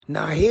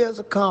Now here's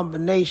a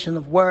combination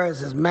of words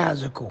that's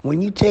magical.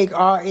 When you take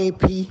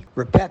RAP,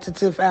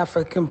 repetitive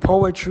African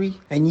poetry,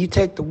 and you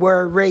take the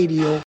word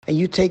radio, and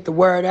you take the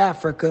word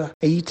Africa,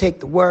 and you take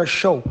the word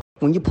show.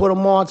 When you put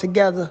them all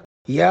together,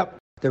 yep,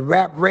 the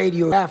Rap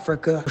Radio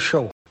Africa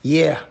show.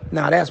 Yeah,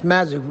 now that's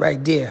magic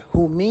right there.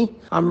 Who, me?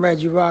 I'm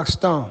Reggie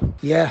Rockstone.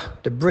 Yeah,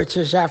 the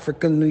British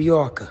African New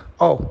Yorker.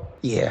 Oh,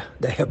 yeah,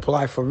 the hip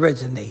life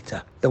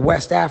originator. The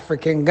West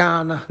African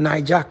Ghana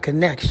Niger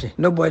connection.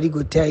 Nobody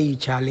could tell you,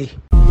 Charlie.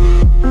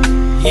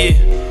 Yeah,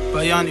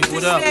 Bionic,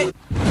 what up?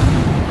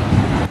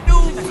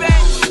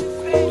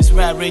 It's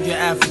Rap Radio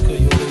Africa,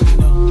 you already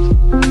know.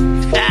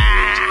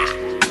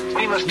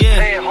 Yeah, let's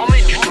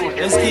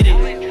get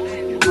it.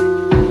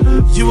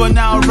 You are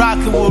now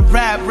rocking with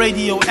Rap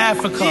Radio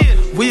Africa.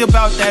 We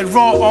about that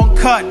raw,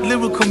 uncut,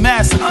 lyrical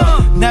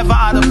massacre. Never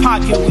out of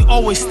pocket, we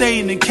always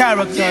staying in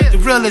character. The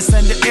realest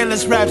and the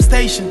illest rap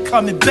station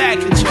coming back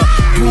at ya.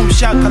 Boom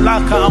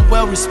shakalaka, I'm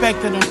well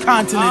respected on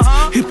continents.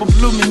 Hip-hop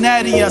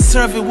luminati, I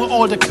serve it with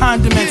all the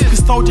condiments.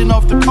 Custodian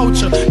of the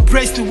culture,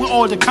 braced it with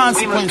all the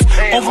consequence.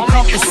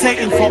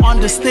 Overcompensating for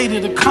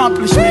understated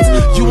accomplishments.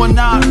 You are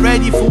not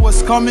ready for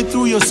what's coming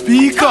through your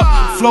speaker.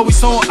 Flow is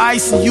so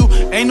icy, you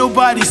ain't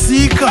nobody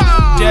seeker.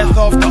 Death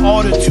of the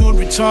auto-tune,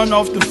 return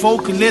of the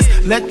vocalist.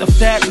 Let the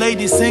fat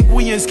lady sink,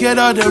 we ain't scared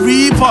of the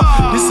reaper.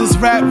 This is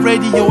Rap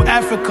Radio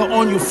Africa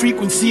on your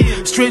frequency.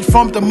 Straight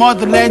from the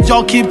motherland,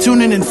 y'all keep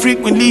tuning in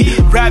frequently.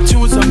 Rap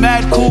tunes are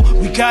mad cool,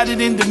 we got it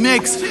in the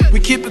mix. We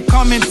keep it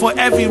coming for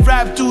every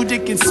rap dude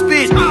that can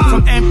spit.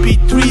 From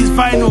MP3s,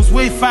 vinyls,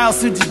 wave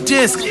files to the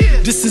disc.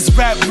 This is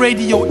Rap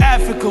Radio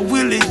Africa,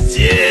 we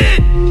legit.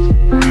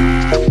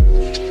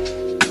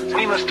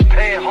 We must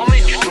pay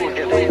homage to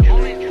him.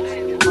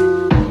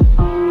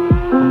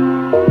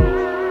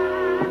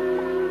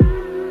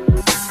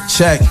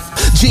 Check.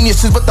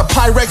 Geniuses with the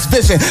Pyrex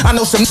vision. I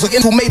know some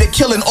who made it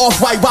killing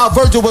off-white while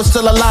Virgil was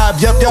still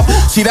alive. Yep.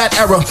 See that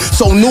era.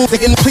 So new,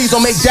 please don't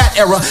make that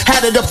era.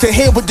 Had it up to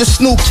here with the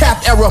Snoop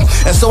Cap era.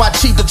 And so I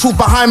cheat the truth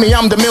behind me,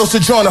 I'm the Mill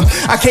Sojourner.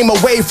 I came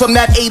away from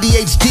that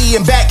ADHD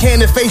and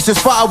backhanded faces.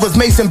 Far was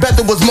Mason,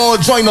 Bethel was more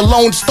join a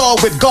lone star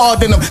with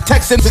God in them.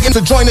 Texans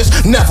to join us,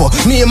 never.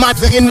 Me and my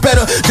in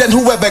better than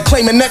whoever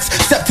claiming next.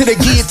 Step to the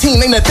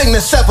guillotine, ain't a thing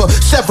to sever.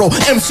 Several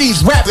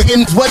MCs rapping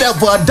in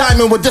whatever. A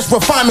diamond with this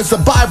refinement's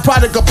a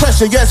byproduct of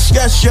pressure.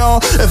 Yes, y'all,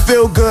 it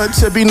feel good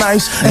to be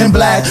nice and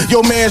black.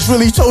 Your man's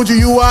really told you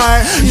you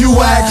whack.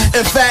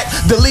 In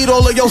fact, delete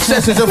all of your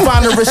sessions and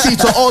find the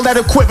receipts of all that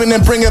equipment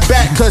and bring it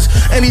back. Cause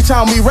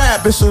anytime we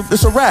rap, it's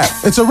a rap.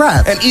 It's a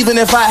rap. And even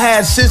if I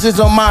had scissors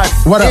on my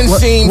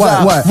inseams,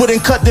 I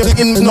wouldn't cut them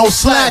in no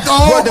slack.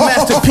 Word to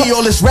Master P,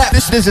 all this rap,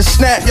 this is a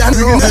snap.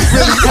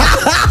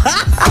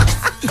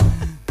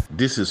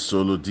 This is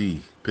Solo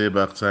D,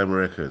 Payback Time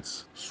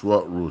Records,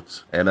 SWAT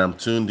Roots, and I'm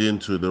tuned in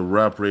to the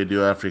Rap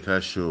Radio Africa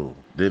show.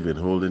 They've been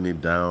holding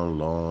it down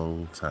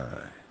long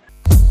time.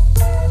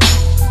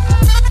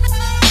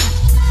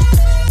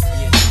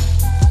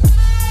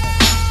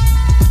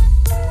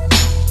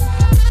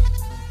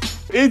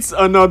 It's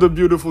another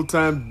beautiful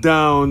time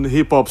down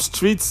hip-hop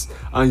streets,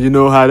 and you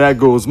know how that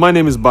goes. My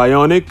name is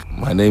Bionic.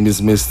 My name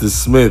is Mr.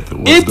 Smith.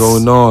 What's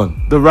going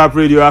on? The Rap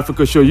Radio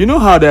Africa show. You know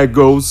how that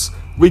goes.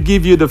 We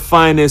give you the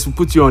finest, we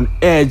put you on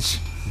edge,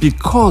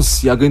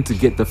 because you're going to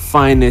get the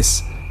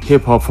finest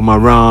hip-hop from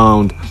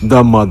around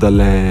the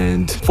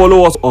motherland.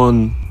 Follow us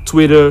on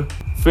Twitter,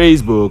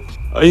 Facebook,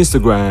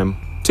 Instagram,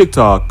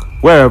 TikTok,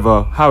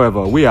 wherever,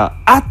 however. We are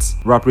at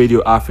Rap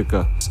Radio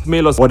Africa.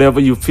 Mail us whatever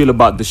you feel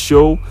about the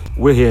show.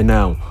 We're here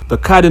now. The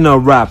Cardinal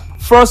Rap.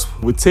 First,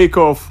 we take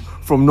off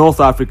from North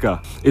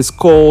Africa. It's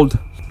called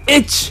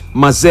H.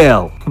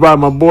 Mazel by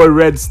my boy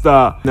Red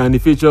Star, and it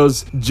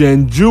features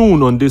Jen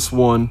June on this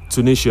one,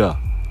 Tunisia.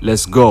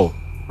 Let's go.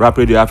 Rap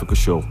Radio Africa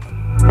show.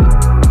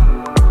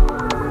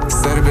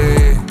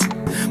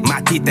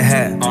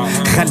 معتيتها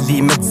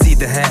خلي ما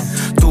تزيدها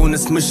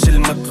تونس مش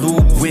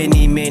المطلوب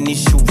ويني ماني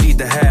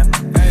شويدها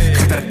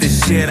اخترت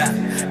الشارع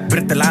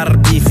كبرت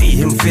العربي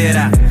فيه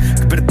مفارع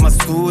كبرت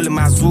مسؤول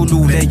معزول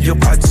ولا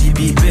يقعد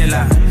جيبي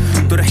بالا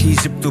طرحي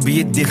جبته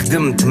بيدي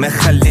خدمت ما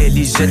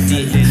خلالي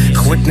جدي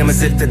خوتنا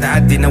مازلت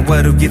تعدي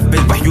نوار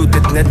ويذبل بحيوت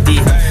تندي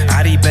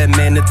عريبة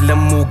ما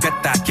نتلمو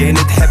قطع كانت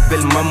تحب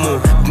الممو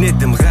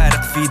بنادم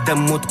غارق في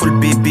دمو تقول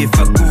بيبي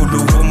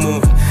فقولو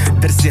وامو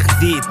درسي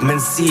خذيت ما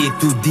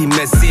نسيت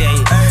وديما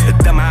ساعي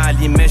الدمعة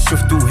اللي ما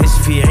شفتوهاش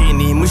في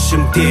عيني مش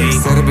متاعي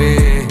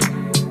سربي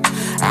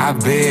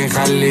عبي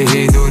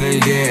خلي يدور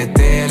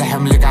القتال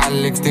حملك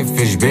على الكتف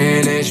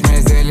جبالش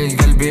مازال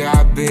القلب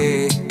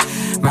يعبي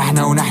ما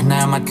احنا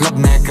ونحنا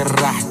مطلبنا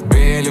كالراحة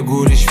بال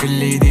قولش في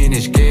اليدين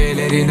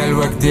اشكال رينا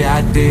الوقت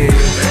يعدي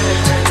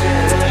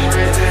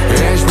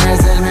باش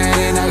مازال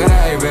مارينا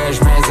غرايب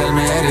باش مازال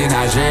مارينا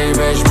عجايب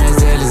باش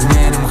مازال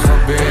زمان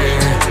مخبي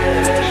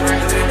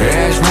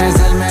باش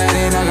مازال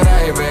مارينا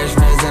غرايب باش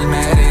مازال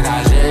مارينا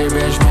عجايب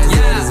باش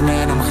مازال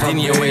زمان مخبي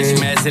الدنيا واش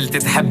مازلت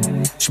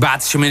تحب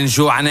شبعتش من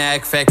جوعنا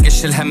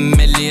كفاكش الهم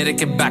اللي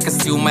ركب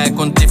عكستي وما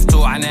كنت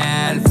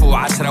فتوعنا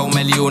 1010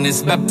 ومليون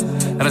سبب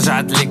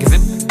رجعت لك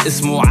ذب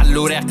اسمه على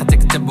الوراق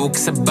تكتب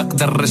وكسب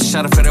قدر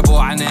الشرف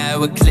ربوعنا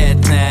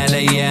وكلاتنا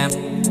الايام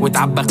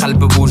وتعبى قلب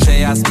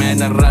بوجاي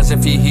عثمان الراجة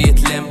فيه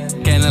يتلم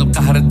كان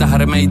القهر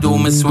الدهر ما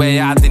يدوم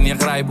سوايع الدنيا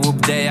غرايب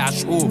وبدايع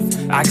شوف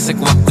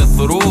عكسك وقت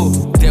الظروف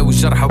داوي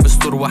جرحه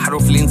بستر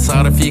وحروف لين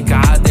صار فيك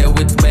عادة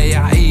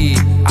وتبايع ايه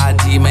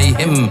عادي ما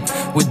يهم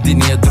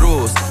والدنيا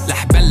دروس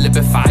لحبل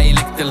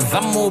بفعايلك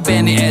تلذم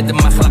وباني ادم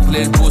مخلق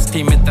للبوس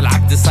قيمة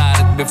العبد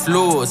صارت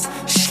بفلوس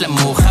شلم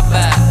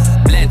وخبا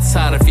بلاد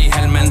صار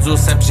فيها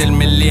المنزوس بجل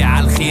من اللي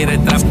عالخير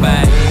تربى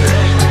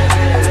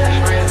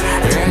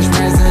ايش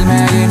مازال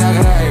مالينا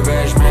غرايب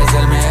ايش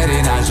مازال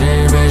مالينا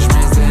عجيب ايش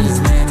مازال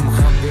زمان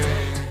مخبي.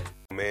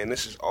 Man,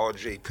 this is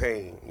RJ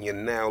Payne.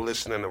 You're now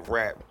listening to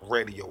Rap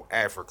Radio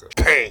Africa.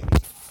 Payne.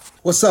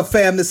 What's up,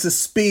 fam? This is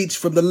Speech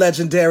from the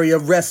legendary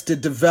Arrested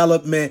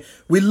Development.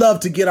 We love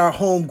to get our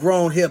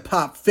homegrown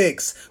hip-hop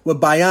fix with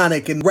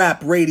Bionic and Rap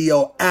Radio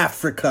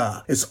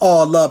Africa. It's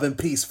all love and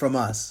peace from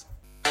us.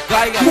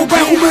 Meu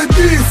bairro me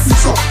disse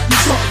isso.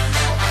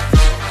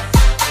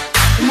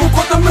 O meu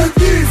cota me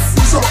disse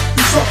isso.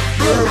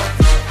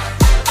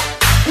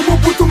 O meu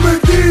puto me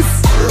disse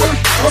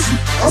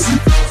assim.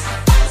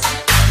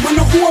 Mas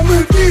na rua me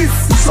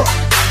disse isso.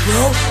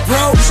 Bro.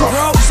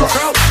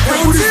 É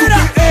por isso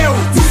que eu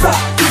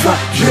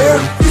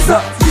exagero.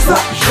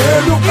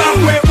 Meu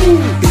carro é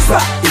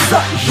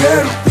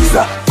exagero.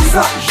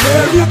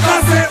 Minha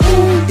casa é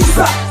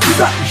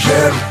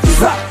exagero.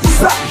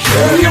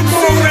 Minha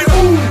mão é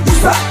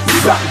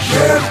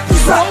exagero.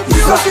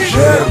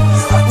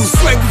 O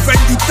swag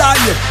vem de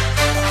Itália,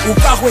 o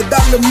carro é da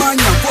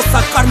Alemanha.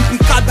 Vossa carne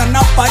picada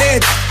na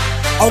parede,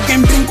 alguém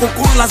brincou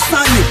com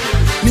lasanha.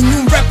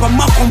 Nenhum rapper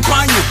me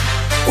acompanha,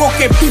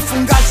 qualquer bife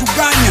um gajo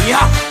ganha.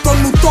 Tô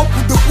no topo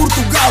de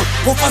Portugal,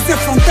 vou fazer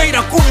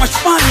fronteira com a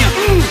Espanha.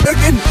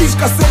 Alguém diz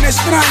que a cena é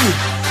estranha,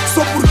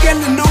 só porque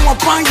ele não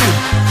apanha.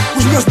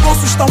 Os meus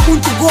bolsos estão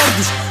muito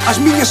gordos, as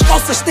minhas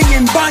calças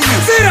têm banha.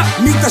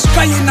 Mitas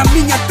caem na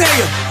minha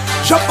teia,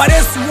 já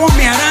pareço o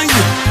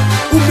Homem-Aranha.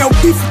 O meu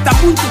bife tá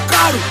muito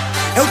caro,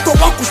 eu tô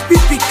a cuspir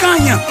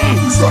picanha.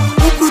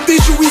 O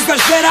prodígio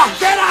exagera,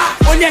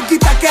 olha a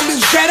guita que ele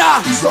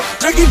gera.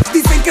 Draguinhos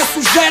dizem que é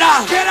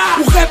sujeira,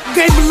 o rap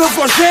game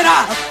levou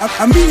gera.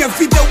 A minha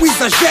vida é o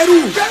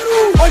exagero,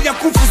 olha a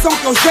confusão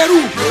que eu gero.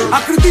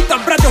 Acredita,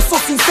 brother, eu sou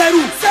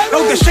sincero,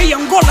 eu deixei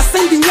Angola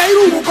sem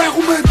dinheiro. O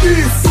bairro me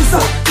disse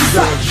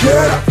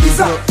exagera.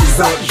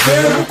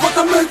 O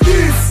cota me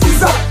disse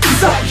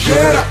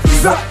exagera.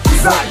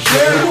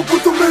 O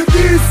puto me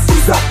disse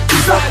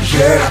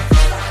exagera.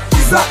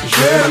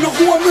 Na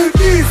rua me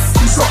disse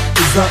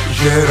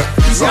exagera.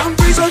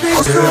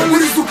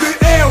 Por isso que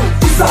eu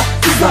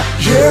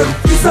exagero.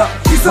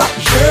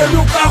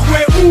 Meu carro é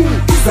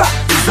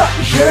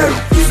exagero.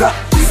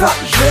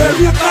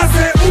 Minha casa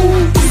é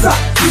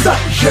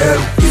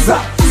exagero.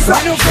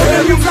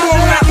 Meu carro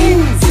é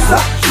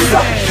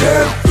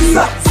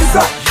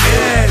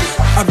exagero.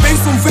 A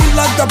bênção vem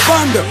lá da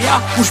banda,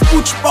 os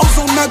putos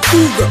pausam na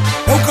tuga.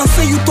 Eu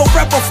cansei o teu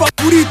rapper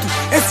favorito,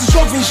 esse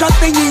jovem já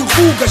tem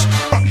enrugas.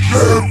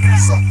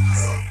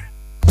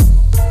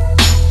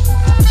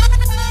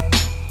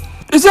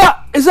 Is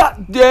that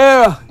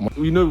yeah?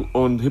 You know,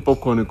 on Hip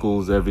Hop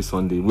Chronicles every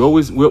Sunday,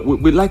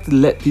 we like to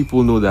let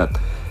people know that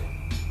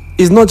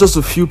it's not just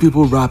a few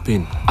people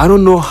rapping. I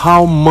don't know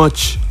how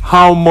much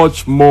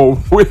more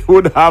we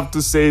would have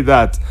to say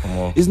that.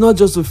 It's not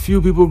just a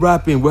few people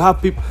rapping. We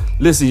have people.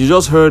 Listen, you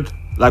just heard,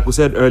 like we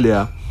said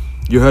earlier,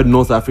 you heard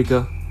North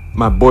Africa,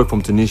 my boy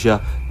from Tunisia.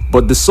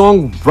 But the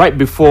song right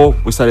before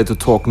we started to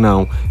talk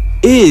now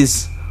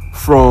is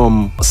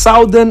from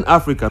Southern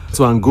Africa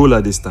to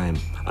Angola this time.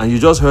 And you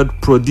just heard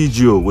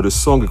Prodigio with a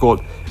song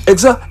called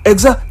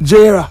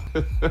Exagera.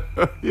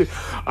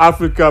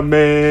 Africa,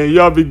 man,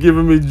 y'all be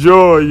giving me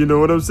joy, you know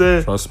what I'm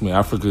saying? Trust me,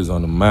 Africa is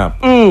on the map.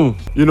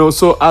 You know,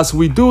 so as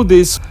we do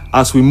this,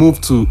 as we move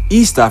to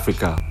East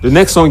Africa, the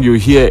next song you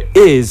hear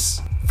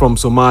is from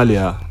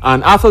Somalia.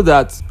 And after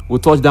that, we'll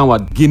touch down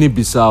with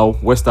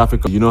Guinea-Bissau, West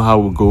Africa. You know how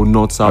we go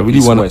north, south,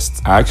 east,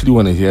 west. I actually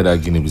want to hear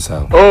that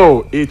Guinea-Bissau.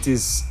 Oh, it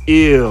is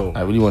ill.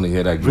 I really want to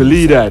hear that Guinea-Bissau.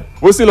 Believe that.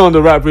 We're still on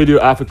the Rap Radio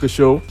Africa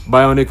show.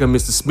 Bionic and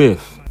Mr. Smith.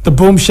 The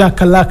Boom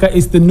Shakalaka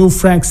is the new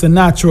Frank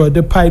Sinatra,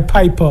 the Pied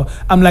Piper.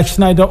 I'm like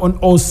Schneider on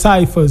all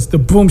ciphers. The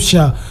Boom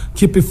Sha,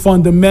 keep it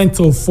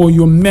fundamental for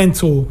your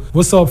mental.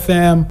 What's up,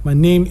 fam? My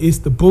name is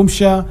the Boom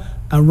Sha,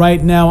 and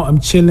right now I'm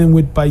chilling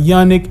with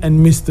Bionic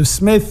and Mr.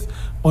 Smith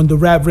on the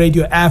Rap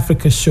Radio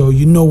Africa show.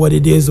 You know what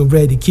it is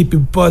already. Keep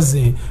it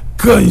buzzing.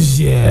 Guns,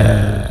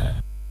 yeah.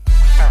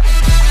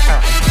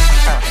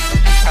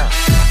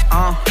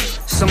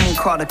 Someone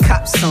called a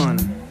cops on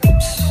him.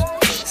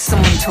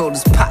 Someone told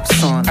his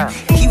pops on him.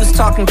 He was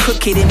talking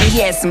crooked and he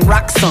had some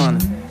rocks on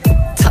him.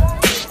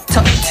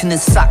 Tucked in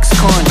his socks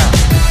corner.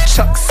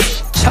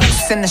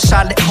 Chucks in the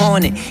Charlotte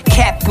Hornet.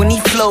 Cap when he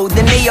flowed,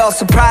 then they all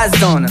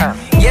surprised on him.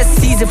 Yes,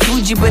 he's a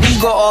Fuji, but he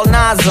got all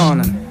Nas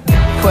on him.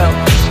 Well,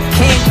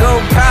 can't go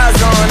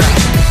prize on him.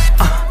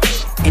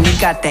 And he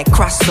got that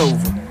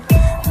crossover.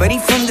 But he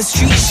from the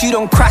streets, you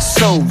don't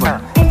cross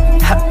over.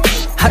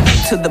 Hut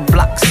to the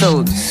block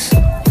soldiers.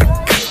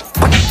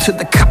 to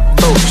the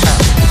cockroach.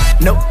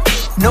 No,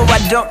 I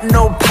don't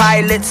know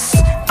pilots.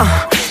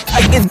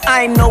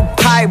 I know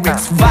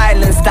pirates,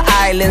 violence, the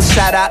islands.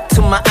 Shout out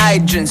to my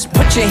hydrants.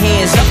 Put your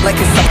hands up like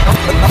it's up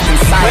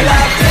inside. Well,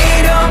 I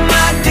paid all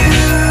my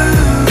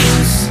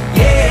dues,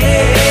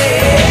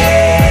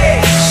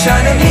 yeah.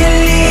 Shot a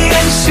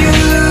million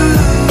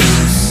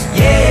shoes,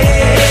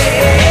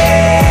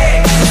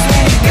 yeah.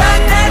 Got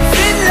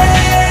nothing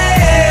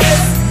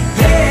left,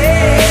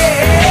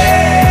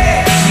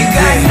 yeah. You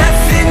got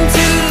nothing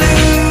to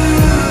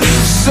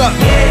lose. Sup?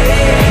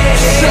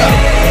 Sup?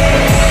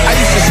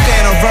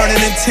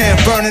 Burning in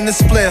 10, burning the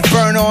split,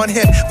 burn on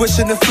hip,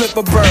 wishing to flip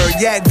a bird,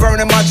 yak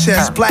burning my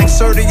chest, black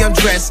I'm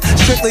dressed,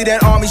 strictly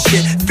that army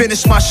shit,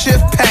 finish my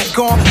shift, pack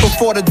gone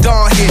before the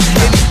dawn hit,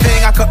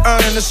 anything I could earn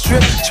in the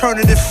strip,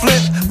 turning it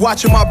flip,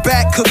 watching my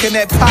back, cooking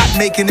that pot,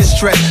 making it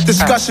stretch,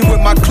 discussion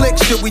with my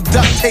clique, should we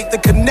duct tape the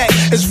connect,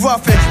 it's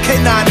rough and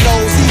K9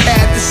 knows he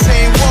had the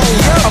same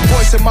woes, I'm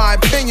voicing my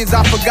opinions,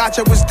 I forgot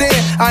you was there,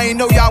 I ain't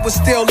know y'all was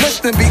still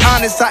listening, be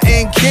honest, I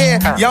ain't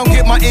care, y'all don't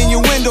get my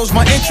innuendos,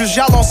 my interests,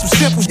 y'all on some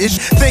simple ish.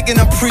 Thinking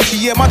I'm preachy,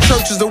 yeah, my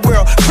church is the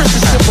world.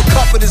 Christians sip a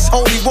cup of this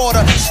holy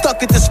water.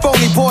 Stuck at this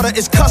phony border,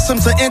 it's custom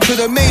to enter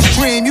the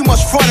mainstream. You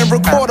must front and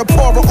record a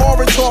poor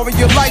oratory,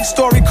 your life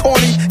story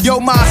corny. Yo,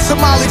 my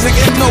Somali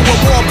nigga know what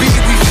war be,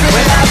 we feel.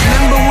 Well, I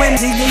remember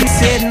when he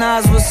said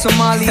Nas was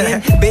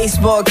Somalian.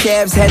 Baseball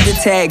caps had the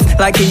tags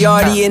like a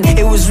Yardian.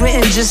 It was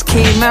written, just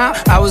came out,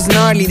 I was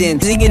gnarly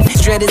then. Ziggin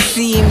dreaded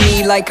seeing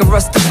me like a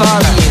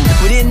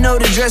Rastafarian. We didn't know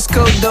the dress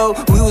code though,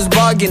 we was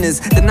bargainers.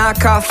 The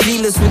knockoff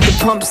feelers with the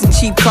pumps and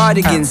cheap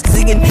cardigans.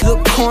 Ziggin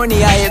look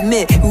corny, I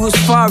admit, we was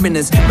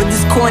foreigners. But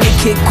this corny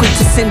kid quick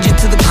to send you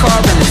to the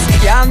coroners.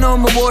 Y'all know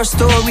my war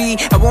story,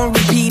 I won't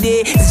repeat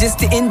it. It's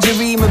just an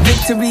injury, my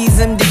victory's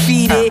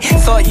undefeated.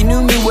 Thought you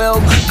knew me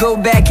well, go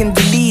back and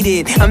delete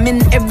it. I'm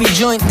in every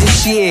joint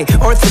this year,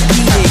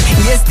 orthopedic.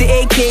 Yes, the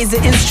AKs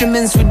are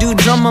instruments, we do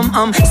drum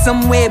 'em.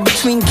 Somewhere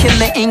between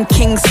Killer and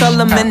King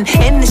Solomon.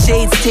 And the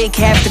shades take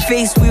half the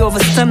face, we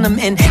overstun them.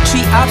 And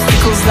treat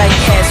obstacles like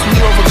cats, we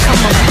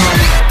overcome them.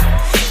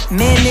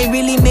 Man, they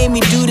really made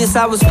me do this.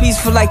 I was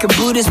peaceful like a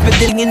Buddhist, but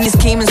then this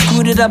came and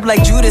screwed it up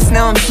like Judas.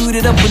 Now I'm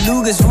suited up with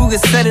Lugas,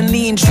 Rugas.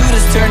 Suddenly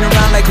intruders turn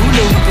around like hula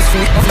hoopers.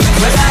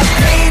 But I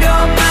paid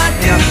all my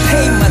dues. I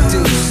paid my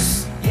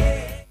dues.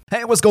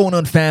 Hey, what's going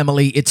on,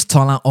 family? It's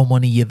Tola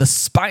Omoni, the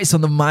spice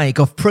on the mic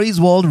of Praise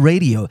World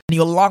Radio. And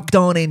you're locked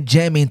on and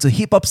jamming to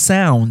hip-hop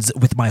sounds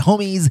with my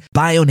homies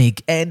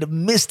Bionic and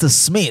Mr.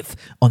 Smith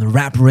on the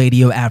Rap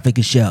Radio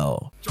Africa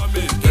show.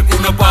 Que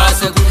kuna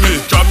pasa kumi,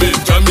 chame,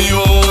 chame,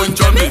 oh,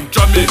 chame,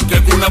 chame,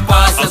 que kuna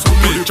pasa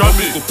kumi,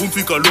 chame,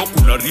 kupumfika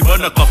loku, na riba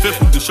na kafe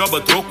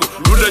kundishaba troko,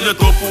 lunde ya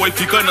topo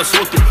waifika na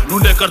soto,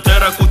 lunde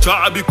kartera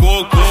kuchaabi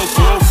koko,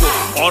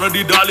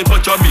 already dali pa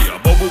chami,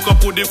 babu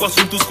kapudi kwa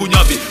suntus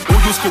kunyabi,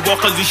 ujus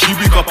kuboka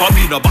zishibi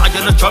kapami, na baja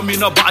na chami,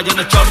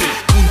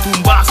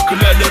 kuntumbas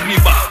kulele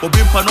riba,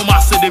 obimpa no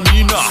mase de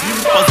mina,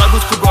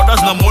 pazadus ku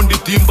brothers na mondi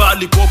timba,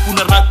 likopu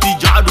na rati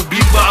jadu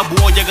bimba,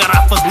 buoja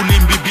garafas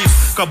bulimbi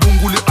bis,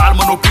 kabungu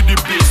alma no pidi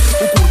bis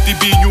ukurti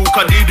binyu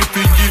kadidi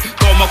finji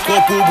toma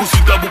kopo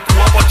busita buku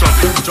apa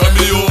chame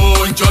chame yo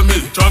chame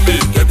chame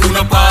que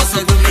kuna pasa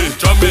kumi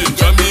chame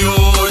chame yo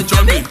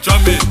chame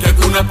chame que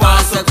kuna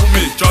pasa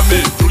kumi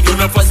chame tuyo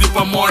nafasi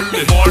pa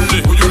mole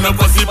tuyo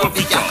nafasi pa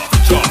ficha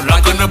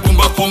laka na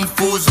bumba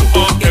confuso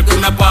que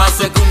kuna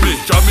pasa kumi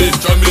chame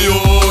chame yo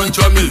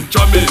chame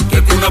chame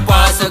que kuna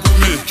pasa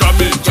kumi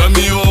chame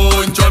chame yo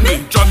chame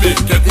chame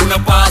que kuna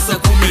pasa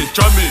kumi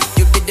chame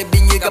you be the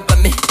binyiga pa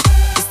me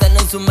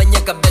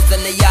Sumanya cabeza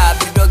na yab,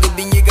 dog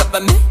binyiga pa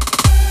me.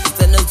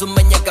 Isana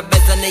sumanya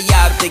cabeza na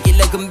yab,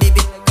 tequila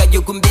kumbibi,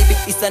 kayo kumbibi,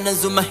 isana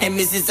suma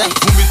hemisisa.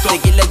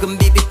 Tequila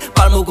kumbibi,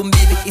 palmo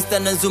kumbibi,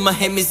 isana suma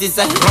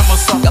hemisisa.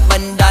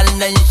 Kapandal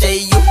nan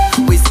shayu,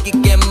 whiskey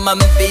ke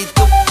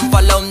mampito,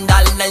 palom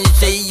dal nan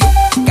shayu,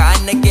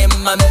 kana ke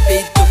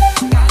mampito,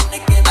 kana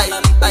ke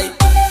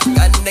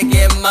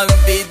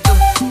mampito,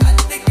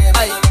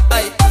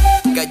 ay,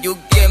 kayo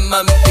ke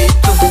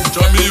mampito.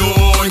 Chame yo,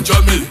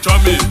 chame,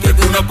 chame, que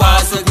kuna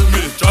pasa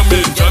kumi,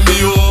 chame, chame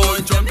yo,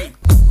 chame.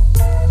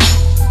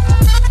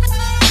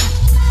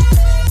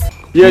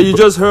 Yeah, you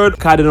just heard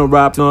Cardinal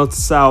Rap, North,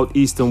 South,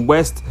 East, and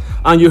West.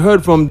 And you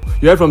heard from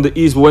the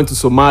East, we went to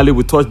Somali,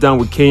 we touched down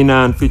with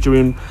K9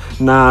 featuring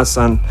Nas,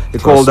 and they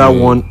called that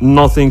one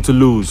Nothing to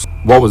Lose.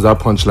 What was that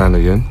punchline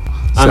again?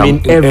 I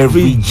mean,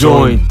 every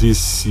joint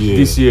this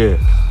year.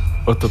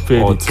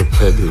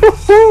 Orthopedic.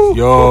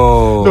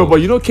 Yo. No,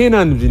 but you know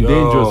K9 is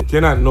dangerous.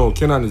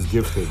 K9 is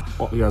gifted.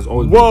 He has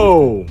always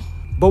Whoa.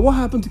 But what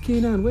happened to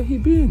K9? Where he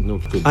been?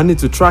 No, I need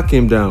to track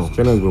him down.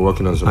 K9's been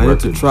working on some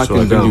records. I need to track him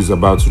down. I think he's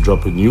about to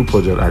drop a new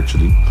project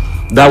actually.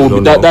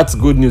 That's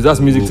good news. That's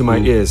music to my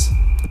ears.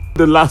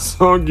 The last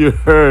song you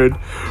heard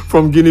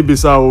from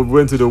Guinea-Bissau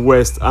went to the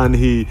West and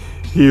he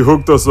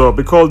hooked us up.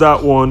 We called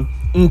that one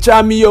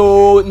Nchami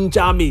Yo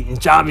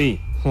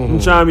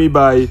Nchami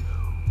by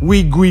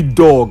Wigwi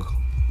Dog.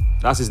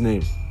 That's his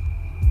name.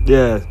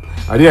 Yeah.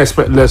 I didn't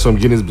expect less from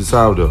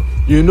Guinea-Bissau though.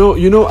 You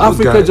know,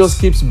 Africa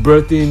just keeps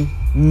birthing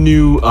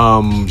new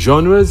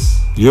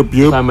genres. Yep.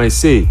 If I might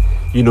say,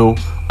 you know,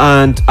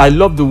 and I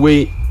love the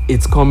way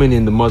it's coming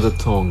in the mother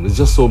tongue. It's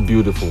just so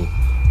beautiful.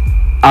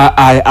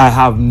 I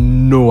have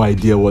no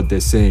idea what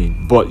they're saying,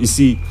 but you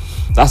see,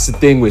 that's the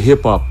thing with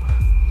hip hop.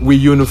 We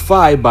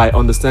unify by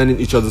understanding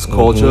each other's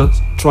culture,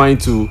 trying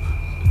to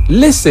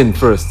listen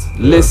first.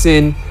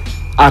 Listen,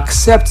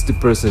 accept the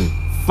person,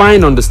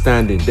 find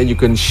understanding, then you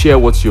can share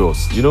what's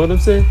yours. You know what I'm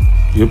saying?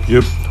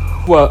 Yep.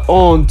 We're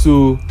on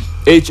to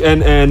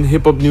HNN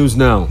Hip Hop News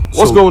now.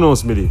 What's going on,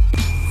 Smitty?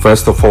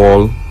 First of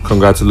all,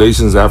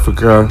 congratulations,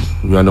 Africa.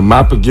 We're on the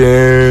map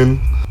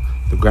again.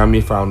 The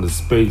Grammy found the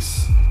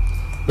space.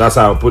 That's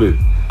how I put it.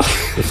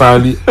 They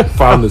finally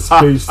found the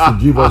space to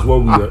give us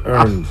what we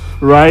earned.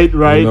 Right.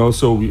 You know,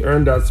 so we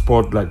earned that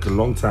spot like a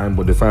long time,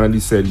 but they finally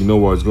said, you know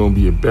what, it's going to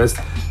be a best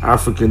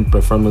African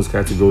performance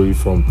category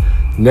from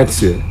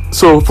next year.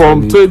 So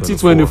from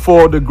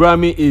 2024, the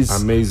Grammy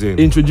is amazing,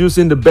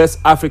 introducing the best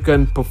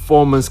African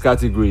performance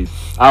category.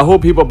 I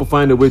hope hip hop will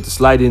find a way to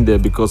slide in there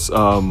because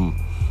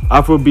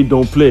Afrobeat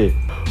don't play.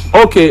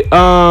 Okay,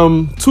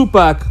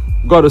 Tupac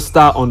got a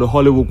star on the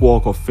Hollywood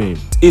Walk of Fame.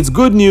 It's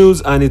good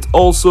news, and it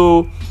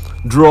also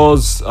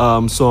draws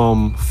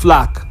some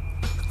flack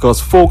because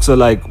folks are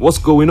like, what's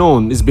going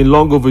on? It's been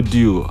long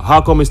overdue.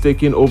 How come it's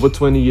taking over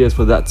 20 years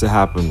for that to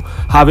happen?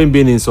 Having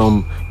been in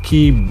some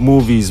key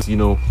movies, you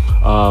know,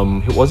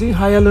 was it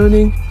Higher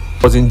Learning?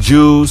 Was in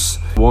Juice,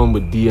 one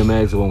with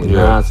DMX, one with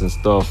Nas and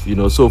stuff, you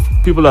know. So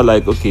people are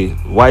like, okay,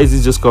 why is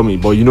it just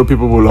coming? But you know,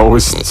 people will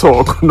always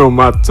talk no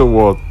matter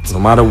what. No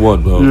matter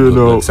what, bro. You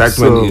know, the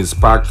excitement is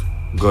Pac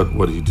got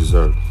what he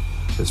deserved.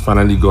 It's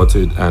finally got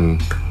it,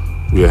 and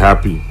we're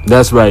happy.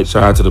 That's right.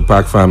 Shout out to the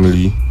Pac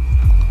family.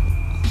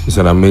 It's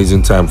an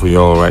amazing time for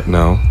y'all right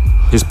now.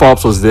 His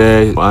pops was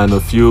there and a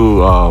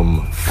few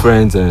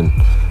friends and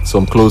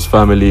some close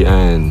family,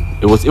 and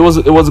it was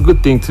a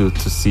good thing to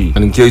see.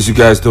 And in case you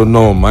guys don't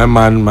know, my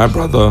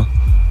brother,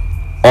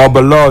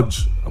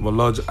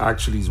 Obaloj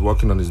actually is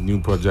working on his new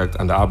project,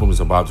 and the album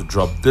is about to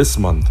drop this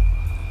month.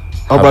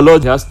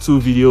 Obaloj has 2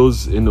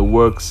 videos in the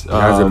works. He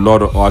has a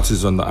lot of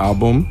artists on the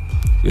album.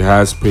 He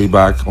has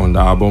Payback on the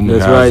album.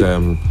 That's he has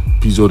right.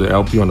 Pizzo the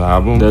LP on the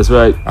album. That's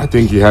right. I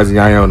think he has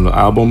Yaya on the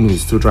album.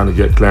 He's still trying to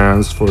get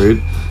clearance for it.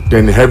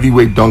 Then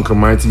Heavyweight Duncan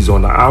Mighty's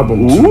on the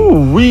album too.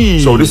 Ooh-wee.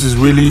 So this is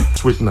really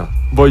sweetener.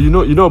 But you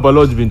know,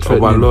 Obaloj been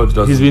threatening.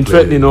 He's been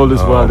threatening all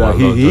this while that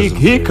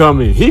he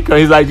coming. He's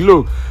like,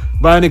 look,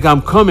 Bionic,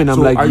 I'm coming. I'm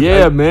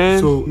man.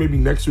 So maybe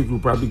next week we'll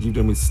probably give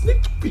them a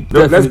sneak peek.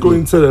 Definitely. Let's go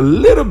into a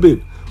little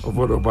bit of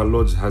what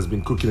Obaloj has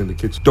been cooking in the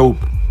kitchen. Dope.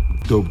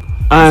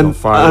 And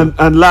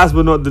last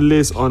but not the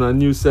least, on our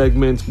new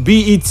segment,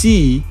 BET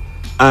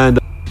and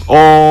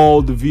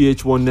all the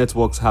VH1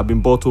 networks have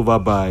been bought over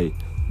by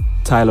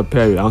Tyler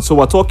Perry. And so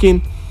we're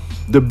talking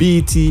the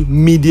BET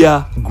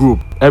Media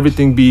Group.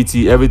 Everything BET,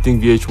 everything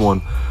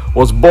VH1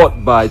 was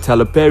bought by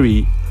Tyler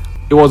Perry.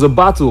 It was a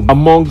battle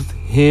amongst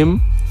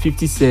him,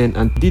 50 Cent,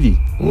 and Diddy.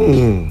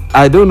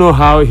 I don't know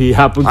how he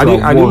happened to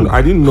have won.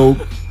 I didn't know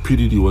P.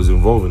 Diddy was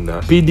involved in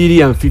that. P.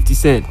 Diddy and 50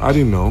 Cent. I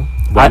didn't know.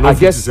 But I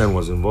guess 50 Cent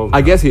was involved.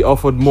 I guess he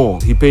offered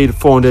more. He paid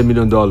 $400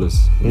 million.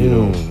 You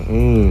know,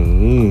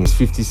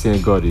 50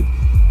 Cent got it.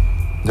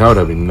 That would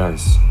have been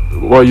nice.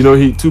 Well, you know,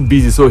 he too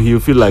busy, so he'll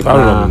feel like that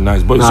would have been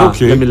nice. But it's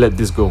okay. Let me let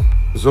this go.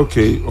 It's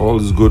okay. All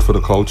is good for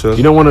the culture.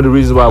 You know, one of the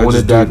reasons why I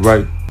wanted that.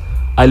 Right.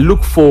 I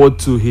look forward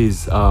to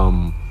his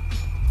the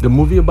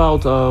movie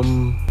about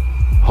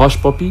Hush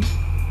Puppy.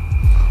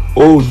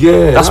 Oh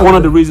yeah. That's one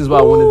of the reasons why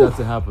I wanted that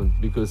to happen,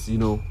 because you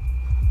know.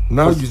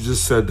 Now you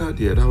just said that,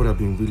 that would have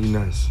been really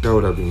nice. That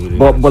would have been really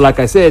nice. But like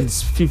I said,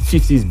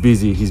 50 is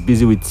busy. He's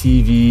busy with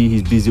TV.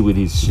 He's busy with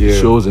his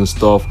shows and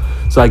stuff.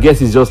 So I guess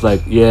he's just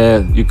like, yeah,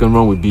 you can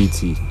run with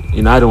BT.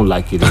 And I don't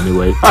like it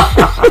anyway.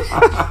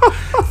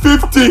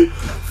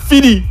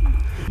 50.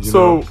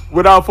 So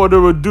without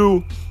further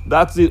ado,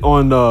 that's it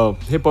on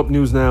Hip Hop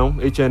News Now,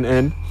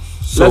 HNN.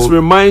 So, let's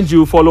remind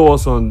you, follow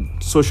us on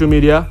social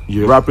media,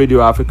 Rap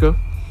Radio Africa.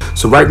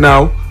 So right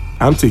now,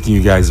 I'm taking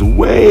you guys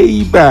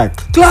way back.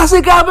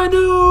 Classic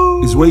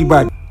Avenue! It's way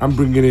back. I'm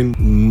bringing in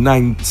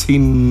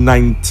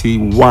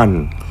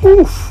 1991.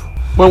 Oof.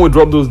 When we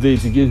drop those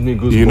dates, it gives me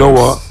goosebumps. You know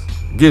what?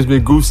 Gives me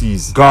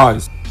goosies.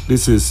 Guys,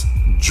 this is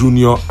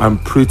Junior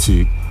and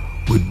Pretty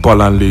with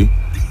Bolanle.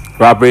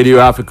 Rap Radio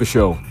Africa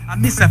show. I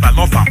myself, I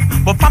love her,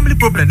 but family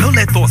problem no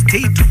let us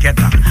stay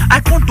together. I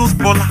can't those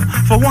baller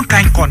for one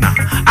kind corner.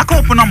 I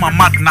can't open up my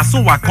mouth now, so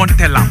I can't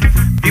tell her.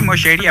 Be more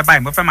shady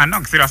about my friend,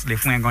 not seriously.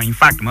 In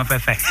fact, my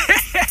friend.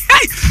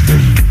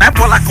 My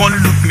baller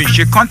can't look me,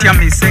 she can't hear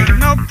me say,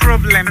 no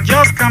problem,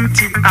 just come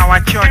to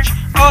our church.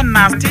 All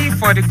nasty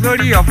for the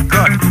glory of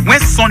God. When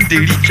Sunday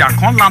reach, I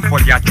can't land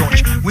for their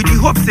church. With the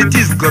hopes that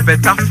things go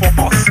better for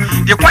us.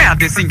 The choir,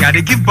 they sing,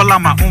 they give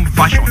baller my own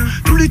fashion.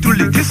 Truly,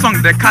 this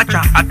song, they catch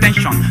our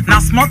attention.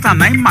 Now, smart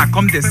and I'm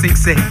come they sing,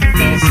 say,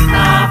 this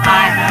love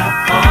I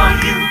have for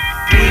you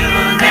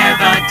will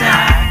never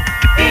die.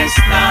 This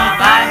love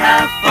I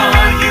have for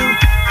you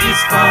is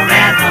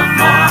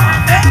forevermore.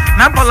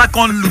 Now Bola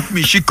can't look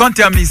me, she can't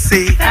tell me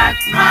say, that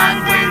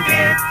man when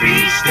they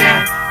preach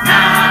there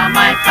Nah,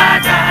 my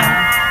father.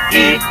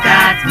 If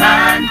that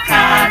man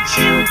catch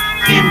you,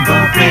 him go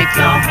break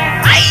your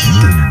head.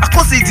 I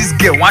can't say this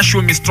girl want show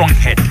me strong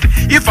head.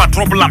 If I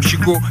trouble am, she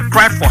go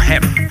cry for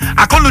help.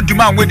 I can't look the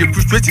man when they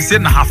frustrate, he say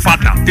na her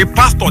father. The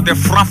pastor, the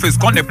front face,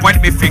 come they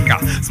point me finger.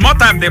 Small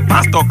time the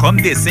pastor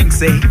come they sing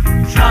say,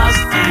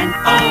 trust and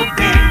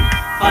obey,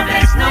 for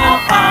there's no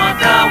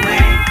other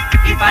way.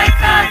 If I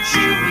catch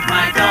you with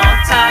my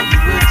daughter, you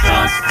will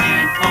trust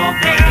and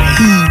obey.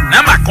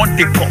 Now I can't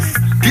take off.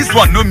 This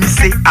one no me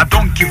say I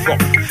don't give up.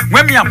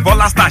 When me and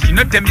Bola start, she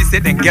no tell me say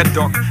then get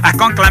dog. I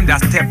can't climb that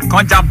step,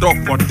 can't jump dog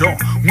for door.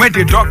 When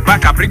the dog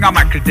back, I bring out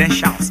my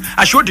credentials.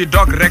 I show the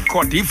dog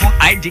record, even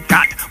ID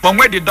card. But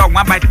when the dog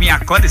want bite me, I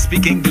call it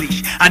speak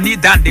English. I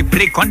need that they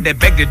pray, can't they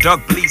beg the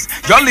dog please.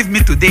 Y'all leave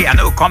me today, I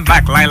know come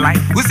back lie.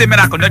 Who say me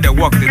I can know the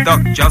work? The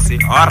dog just say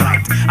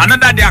alright.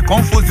 Another day I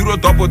come for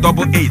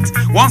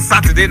 088. One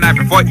Saturday night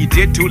before it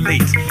day too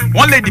late.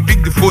 One lady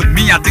pick the phone,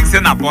 me I think say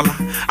na Bola.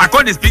 I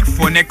call the speak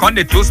phone, I call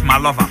the toast my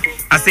lover.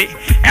 I say,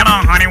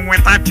 hello honey,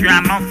 without you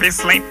I no fit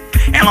sleep.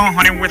 Hello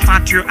honey,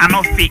 without you I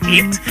no fit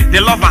eat. The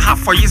love I have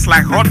for you is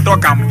like hot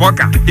dog and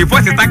burger. The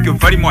voice is thank you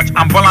very much.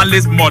 I'm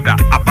Bolan's mother,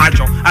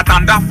 Apacho. I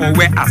stand up for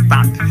where I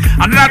stand.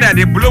 Another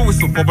day they blow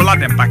whistle for Bola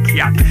them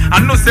backyard. I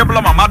know say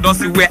Bola mama don't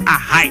see where I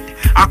hide.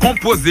 I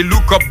compose the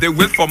look up, they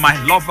wait for my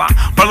lover.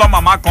 Bola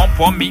mama come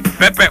for me,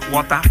 pepper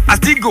water. I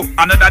still go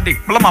another day.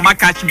 Bola mama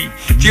catch me.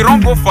 She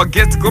run go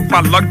forget go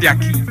padlock their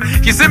key.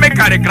 She say make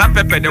her the grand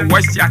pepper they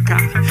wash their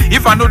car.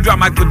 If I know do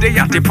my good day,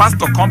 the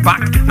pastor come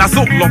back. Now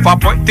so lover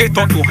boy, they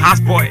turn to house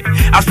boy.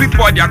 As we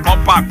pour their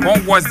come back,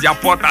 come wash their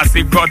pot. I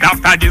say God,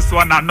 after this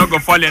one, I'm not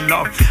gonna fall in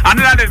love.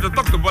 Another day to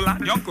talk to Bola,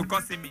 the uncle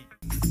come see me.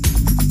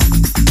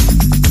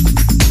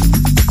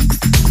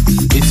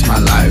 It's my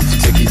life,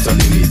 take it or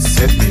leave it,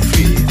 set me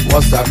free.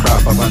 What's that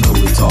crap? I know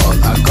it all.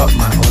 I got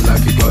my own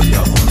life, you got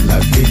your own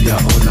life. Live your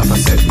own life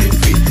and set me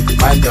free.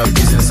 Mind your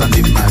business and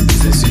live my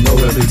business. You know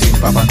everything,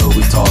 Papa know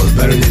it all.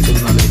 Very little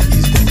knowledge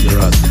is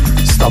dangerous.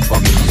 Stop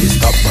bugging me,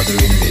 stop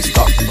bothering me,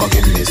 stop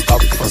bugging me,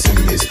 stop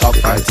fussing me, stop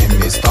fighting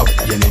me, stop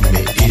yelling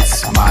me.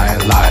 It's my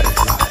life.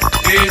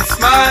 It's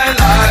my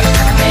life.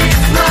 It's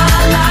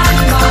my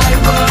life, my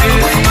world.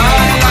 It's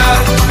my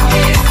life.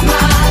 It's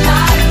my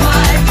life,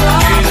 my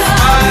brother. It's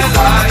my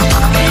life.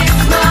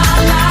 It's my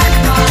life,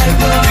 my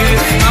world.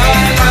 It's my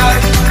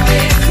life.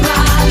 It's my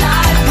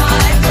life,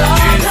 my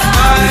brother. It's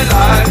my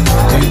life.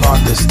 Do you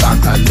understand?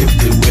 I live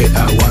the way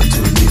I want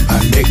to live. I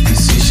make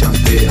decisions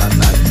day and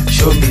night.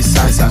 Show me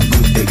signs and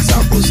good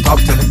examples. Stop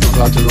telling people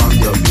how to run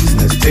your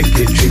business. Take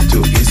a trip to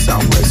east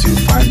and west. You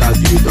find out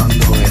you don't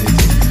know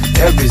anything.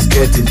 Everybody's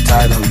getting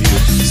tired of you.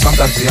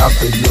 Sometimes you have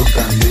to look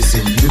and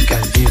listen. You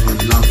can even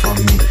learn from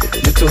me.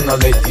 Little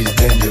knowledge is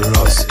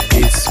dangerous.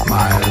 It's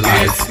my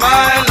life. It's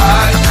my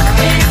life.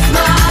 It's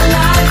my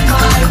life,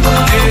 my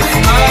world. It's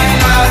my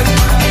life.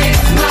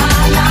 It's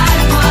my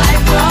life, my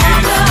brother.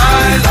 It's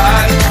my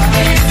life.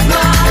 It's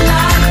my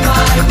life,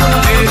 my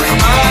world. It's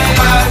my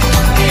life.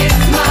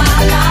 It's my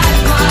life,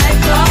 my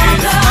brother.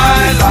 It's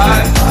my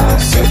life.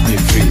 Set me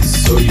free,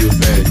 so you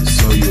beg,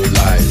 so you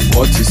lie.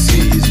 What you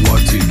see is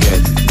what you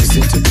get.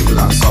 Listen to people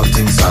and saw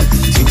things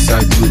I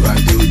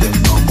do them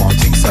no more.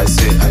 Things I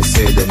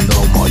say them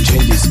no more.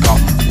 Changes come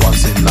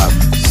once in life.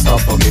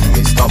 Stop bugging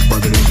me, stop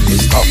bothering me,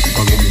 stop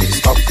bugging me,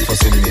 stop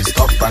fussing me,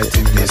 stop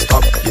fighting me,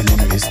 stop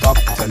yelling me, stop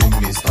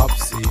telling me, stop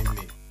seeing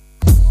me.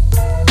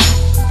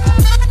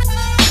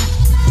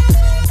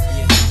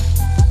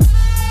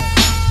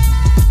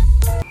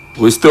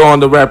 We're still on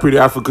the Rap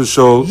Radio Africa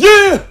show.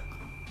 Yeah!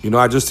 You know,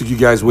 I just took you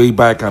guys way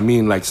back. I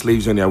mean, like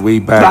slaves on their way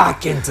back.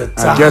 Back into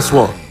time. And guess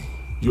what?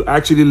 You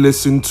actually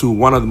listened to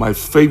one of my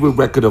favorite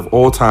record of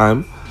all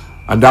time,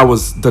 and that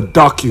was the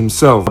Doc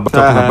himself. I'm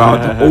talking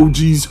about the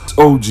OG's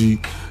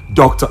OG,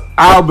 Dr.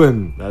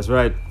 Alban. That's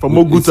right. From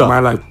Moguta. It's my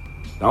life.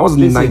 That was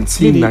in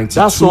 1992.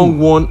 That song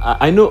won.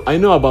 I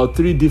know about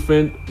 3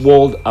 different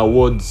world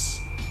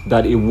awards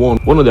that it won.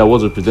 One of the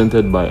awards was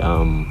presented by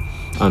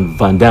and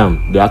Van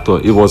Damme, the actor.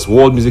 It was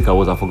World Music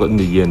Awards. I've forgotten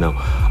the year now.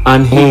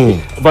 And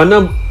Van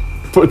Damme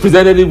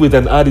presented it with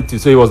an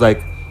attitude. So he was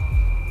like,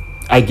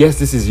 I guess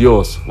this is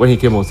yours, when he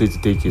came on stage to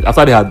take it.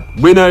 After they had,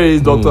 winner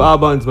is Dr.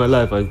 Alban, it's my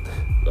life.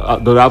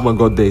 Dr. Alban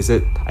got there. He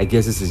said, I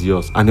guess this is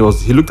yours. And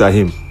he looked at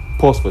him,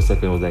 paused for a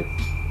second, was like,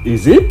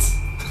 is it?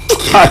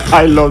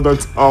 I love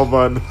Dr.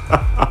 Alban.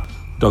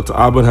 Dr.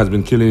 Alban has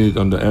been killing it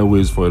on the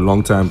airways for a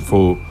long time.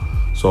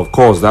 So of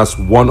course, that's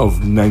one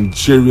of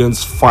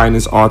Nigerian's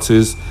finest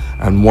artists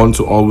and one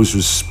to always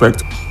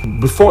respect.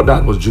 Before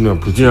that was Junior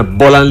and Pretty. Junior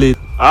Bolanle.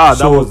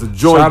 That was the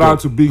joint. Shout out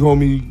to Big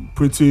Homie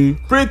Pretty.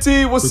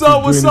 What's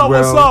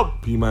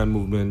up? P-Man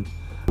movement.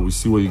 We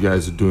see what you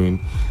guys are doing.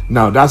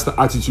 Now, that's the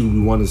attitude we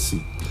want to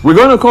see. We're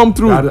going to come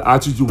through. That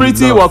attitude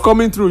Pretty, we're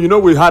coming through. You know,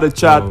 we had a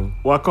chat.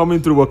 We're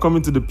coming through. We're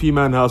coming to the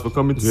P-Man house. We're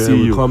coming to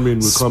see you.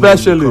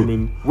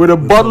 Especially with a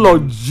bottle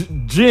of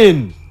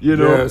gin, you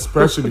know. Yeah,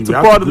 especially. to we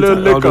have to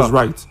greet our elders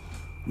right.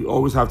 We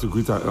always have to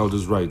greet our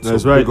elders right.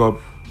 That's so right. Big up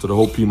to the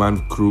whole P-Man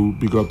crew.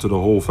 Big up to the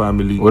whole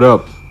family. What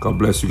up? God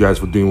bless you guys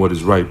for doing what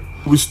is right.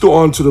 We still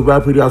on to the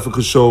Rap Radio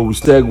Africa show. We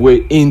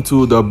segue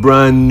into the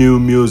brand new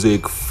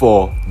music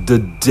for the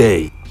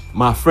day.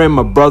 My friend,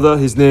 my brother,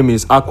 his name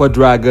is Aqua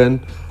Dragon.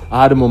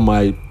 I had him on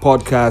my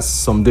podcast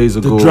some days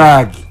ago.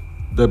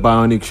 The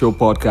Bionic Show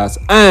podcast.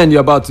 And you're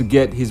about to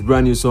get his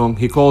brand new song.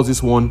 He calls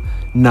this one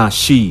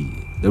Nashi.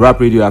 The Rap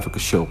Radio Africa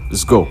show.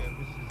 Let's go.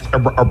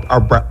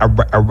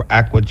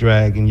 Aqua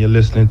Dragon, you're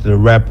listening to the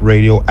Rap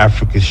Radio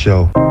Africa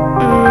show.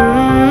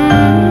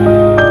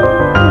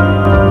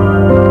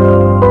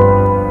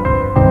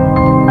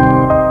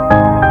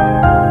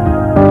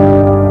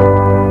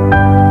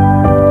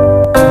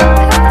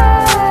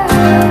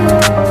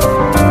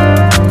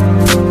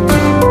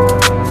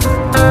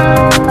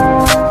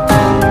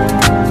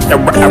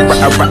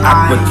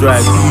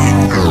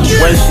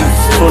 When she's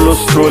solo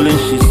strolling,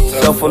 she's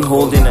cell phone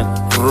holding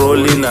and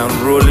rolling and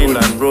rolling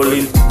and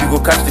rolling. You go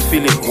catch the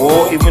feeling,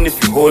 whoa, even if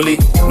you hold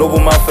it. Noble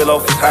man fell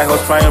off his high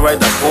horse trying to ride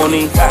that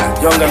pony.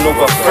 Young and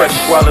over fresh,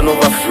 wild and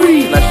over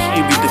free. Now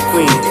she be the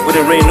queen with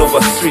the rain over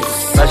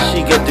streets. Now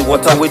she get the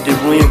water with the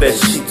ruin bed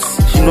sheets.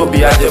 She no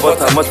be at the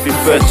butter, much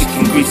prefer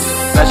chicken grease.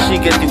 Now she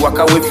get the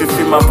waka with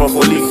free man from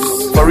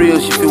police. For real,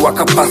 she feel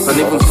waka pass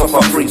and even suffer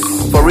priest.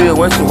 For real,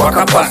 when she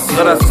waka pass,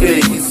 the others get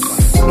it.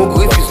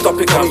 Mugu, if you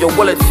stop it, come your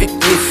wallet fit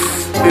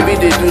miss. Baby,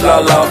 they do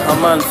loud, her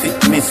man fit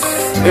miss.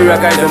 Area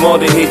guys, them all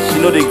they hate,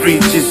 she know they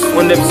greet just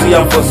when them see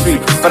her for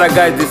street. But that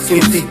guy, they skin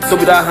teeth. So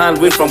with that hand,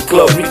 wait from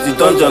club, reach the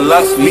dungeon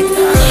last week.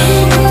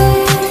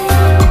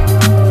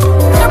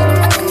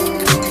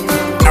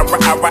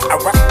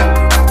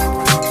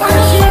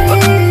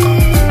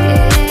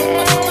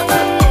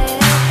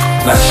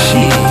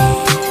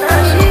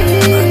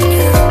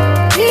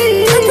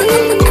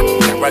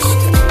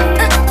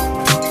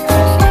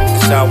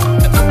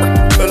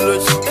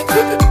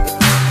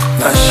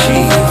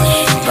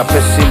 Na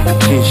person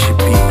pikin she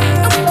be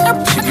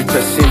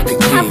person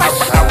pikin.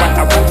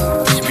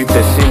 She be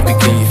person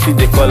pikin. You feel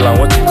they call her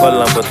what you call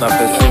her, but na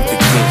person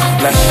pikin.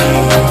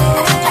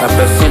 Na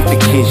person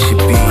pikin she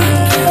be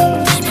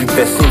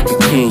person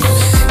pikin.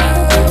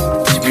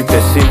 She be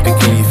person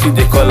pikin. You feel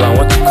they call her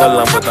what you call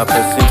her, but na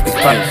person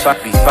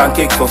pikin.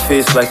 Pancake for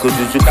face like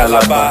Ojuju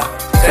Calabar.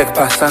 Tech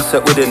pass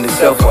sunset within the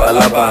cell for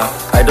Alaba.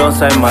 I don't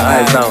sign my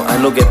eyes now, I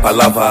no get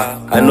palava.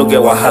 I no get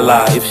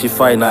wahala, if she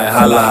fine I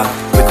holla.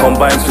 We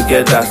combine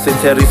together, say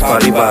Terry's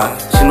Pariba.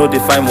 She know they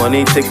find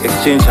money, take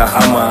exchange her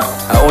hammer.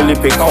 I only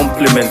pay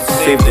compliments,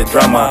 save the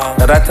drama.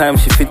 Now that time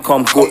she fit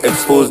come, go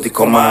expose the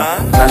comma.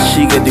 Now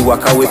she get the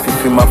waka with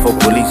Pima for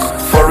police.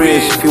 For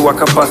real, she feel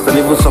waka past and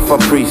even suffer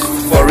priest.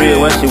 For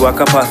real, when she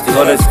waka past, the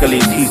other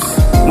escalate his.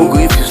 Mugu,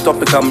 if you stop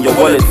it, come your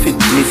wallet fit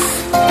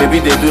miss. Baby,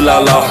 they do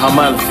loud, her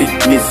man fit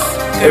miss.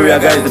 Area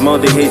guys, the more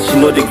they hate, she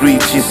know they greet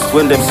cheese.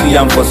 When them see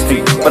I'm for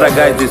street, but that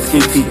guys they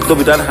skin teeth. Don't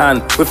be that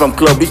hand, way from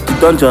club, reach the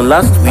dungeon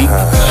last week.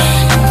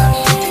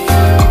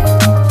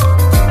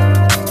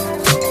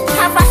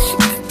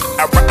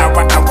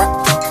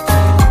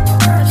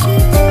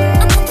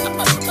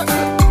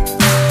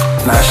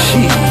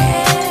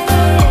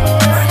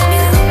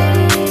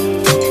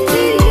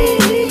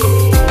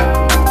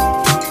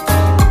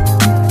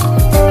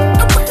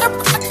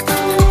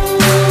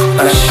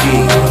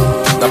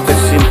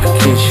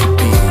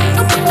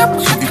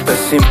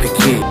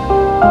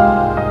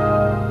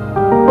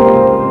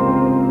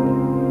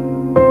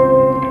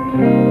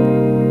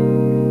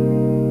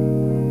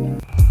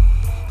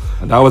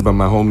 That was by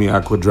my homie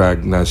Aqua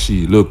Drag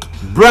Nashi. Look,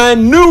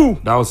 brand new.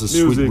 That was a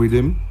sweet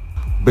rhythm.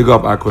 Big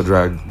up Aqua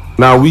Drag.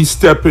 Now we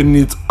stepping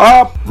it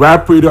up.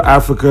 Rap Radio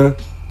Africa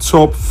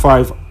top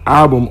 5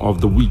 album of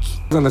the week.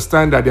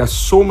 Understand that there are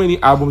so many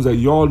albums that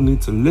y'all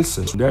need to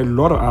listen. There are a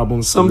lot of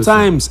albums.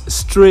 Sometimes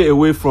stray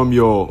away from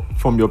your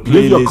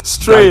playlist,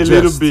 stray a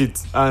little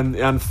bit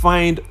and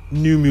find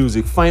new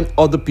music, find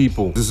other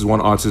people. This is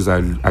one artist I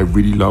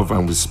really love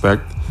and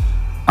respect.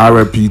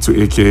 R.I.P.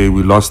 to AKA,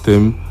 we lost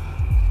him.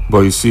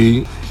 But you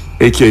see,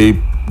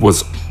 AKA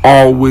was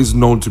always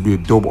known to be a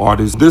dope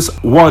artist. This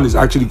one is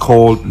actually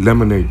called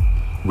Lemonade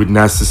with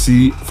Nasty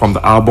C from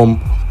the album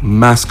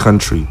Mass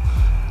Country.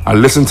 I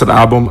listened to the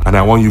album and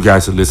I want you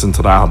guys to listen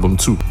to the album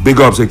too. Big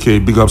ups AKA,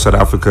 big ups South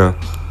Africa.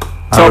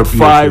 Top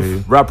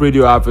 5 Rap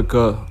Radio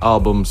Africa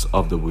albums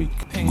of the week.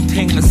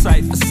 Pain the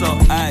sight for so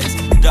eyes.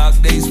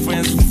 Dark days,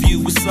 friends with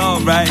you, it's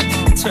alright.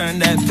 Turn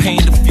that pain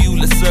to fuel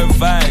to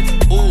survive.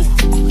 Ooh,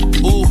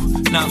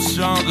 now I'm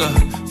stronger.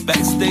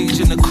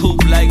 Backstage in the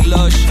coupe like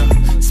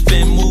Lusher.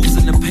 Spin moves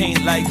in the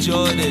paint like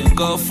Jordan.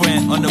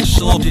 Girlfriend on the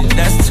shoulder,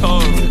 that's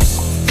Taurus.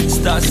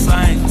 Star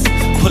signs,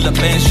 pull up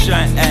and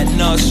shine at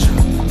Nostra.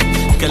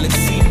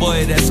 Galaxy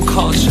boy, that's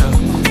culture.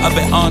 I've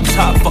been on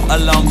top for a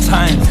long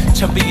time.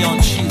 Champion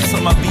cheats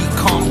on my beat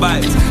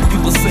combines.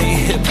 People say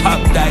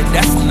hip-hop died,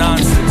 that's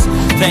nonsense.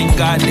 Thank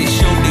God they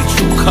showed their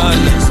true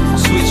colors.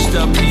 Switched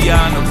up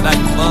piano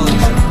like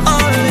bugs.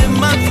 All in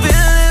my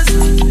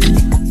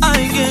feelings,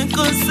 I can't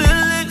conceal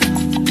it.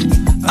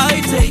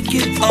 I take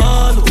it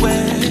all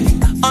away.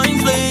 I'm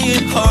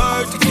playing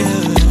hard to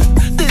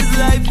get. This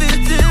life is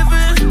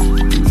different.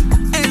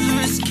 It's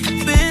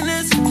risky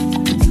business.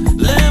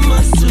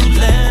 Lemons to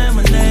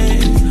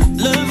lemonade.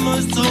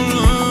 Lemons to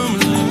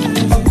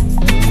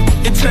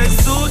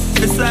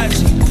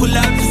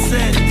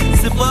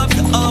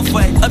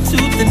off-white, up to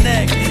the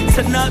neck.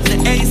 Turn up the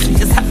AC,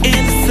 it's hot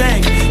in the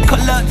sack.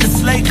 Call up the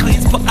slay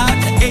queens, pull out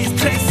the ace.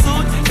 Track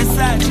suit,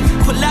 Versace,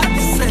 pull out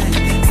the sack.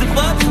 Zip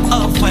up the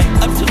off-white,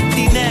 up to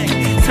the neck.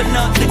 Turn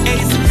up the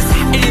AC, it's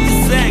hot in the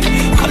sack.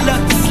 Call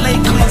up the slay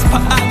queens,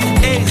 pull out the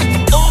ace.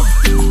 Ooh,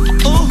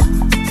 ooh.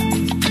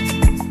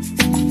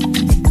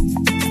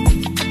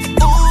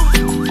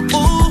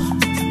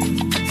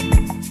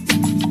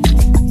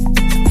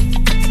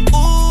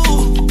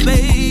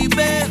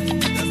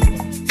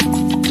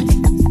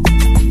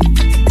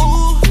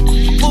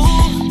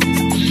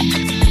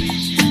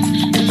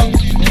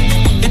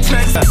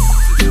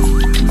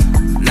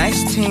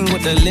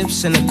 The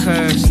lips and the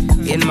curves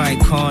in my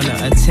corner,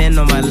 a 10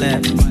 on my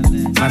lap.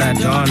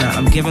 Maradona,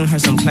 I'm giving her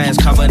some class,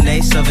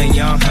 Cabernet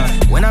Sauvignon.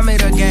 When I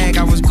made her gag,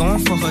 I was going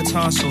for her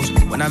tonsils.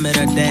 When I met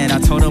her dad, I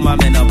told him I'm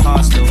an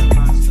apostle.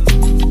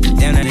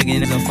 Damn, that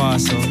nigga is a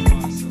fossil.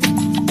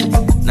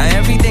 Now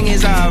everything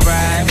is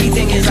alright,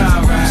 everything is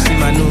alright. See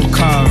my new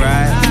car,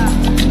 right?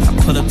 I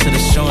pulled up to the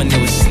show and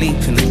they was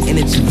sleeping. The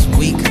energy was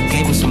weak, I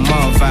gave him some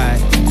more vibe.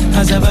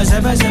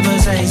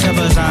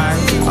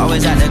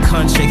 Always out the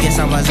country, guess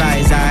I'm a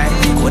zai.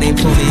 When they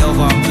pull me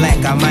over, I'm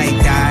black, I might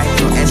die.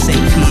 No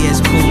SAP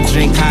is cool,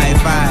 drink high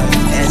five.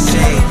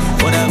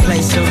 SA, what a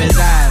place to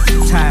reside.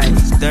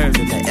 Ties,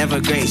 Durban, the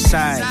Evergreen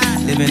side.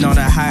 Living on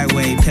the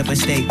highway, pepper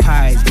steak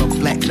pies. But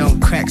black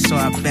don't crack, so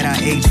I bet I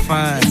age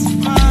fine.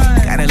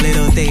 Got a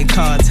little thing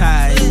called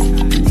ties.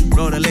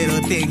 Wrote a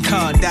little thing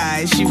called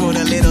dies. She wrote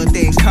a little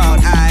thing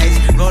called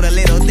eyes. Wrote a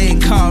little thing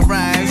called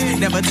rhymes.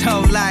 Never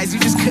told lies, you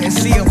just couldn't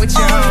see it with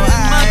your own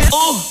eyes.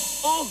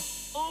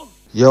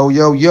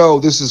 Yo,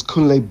 this is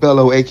Kunle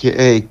Bello,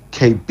 aka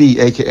KB,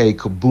 aka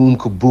Kaboom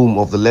Kaboom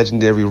of the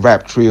legendary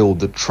rap trio,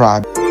 The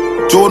Tribe.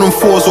 Jordan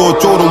 4s or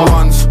Jordan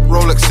 1s,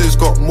 Rolexes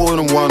got more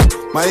than one.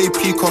 My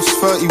AP costs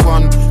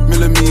 31,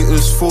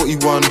 millimeters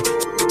 41.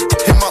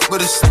 Him up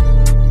with a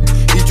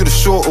need you the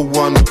shorter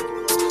one.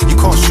 You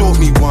can't short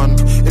me one,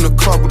 in the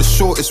club with the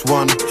shortest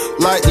one.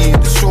 Lighty,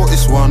 the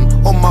shortest one,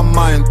 on my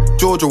mind,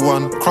 Georgia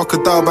one.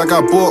 Crocodile bag,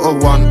 I bought her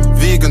one,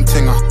 vegan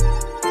tinger.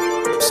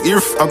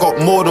 I got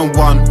more than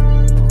one,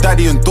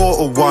 daddy and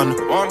daughter one.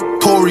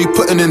 Tory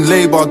putting in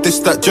labour, this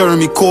that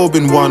Jeremy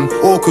Corbyn one.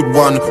 Awkward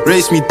one,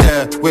 race me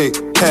there, wait,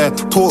 hair,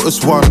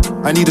 tortoise one.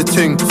 I need a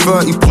ting,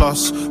 30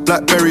 plus,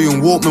 Blackberry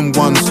and Walkman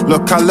ones.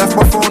 Look, I left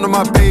my phone to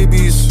my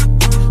babies,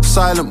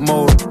 silent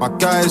mode. My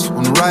guys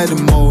on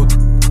riding mode,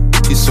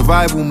 he's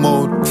survival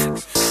mode.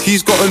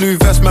 He's got a new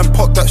vest, man,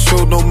 pop that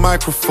showed no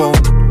microphone.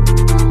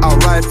 I'll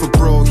ride for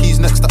bro, he's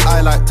next to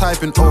I like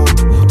typing O.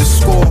 The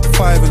score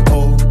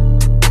 5-0,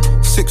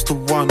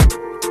 6-1.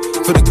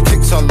 For the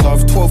kicks I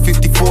love,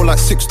 12.54 like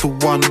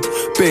 6-1.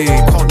 Babe,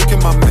 can't look in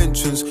my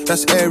mentions,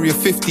 that's area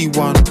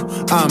 51.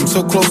 I'm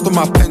so close to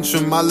my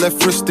pension, my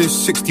left wrist is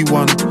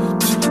 61.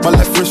 My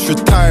left wrist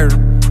retired.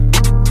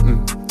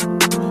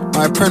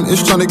 My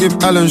apprentice trying to give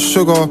Alan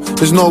sugar,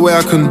 there's no way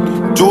I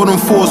can. Jordan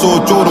 4s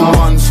or Jordan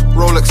 1s,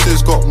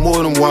 Rolexes got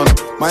more than one.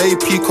 My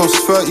AP costs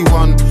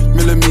 31,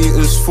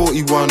 millimeters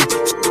 41.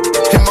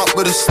 Him up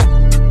with a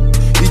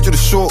need you the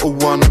shorter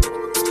one.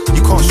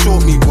 You can't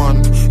short me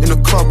one, in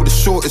the club with the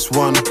shortest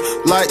one.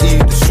 Lighty,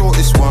 the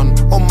shortest one,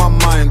 on my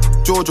mind,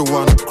 Georgia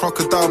one.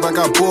 Crocodile bag,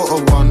 I bought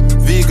her one,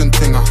 vegan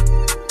tinger.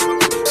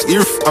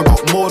 I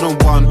got more than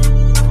one,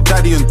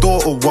 daddy and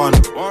daughter one.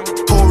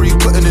 Tory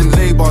putting in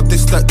labour,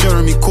 this that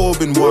Jeremy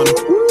Corbyn one.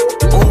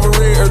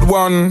 Overrated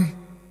one,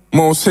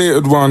 most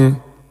hated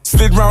one.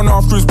 Slid round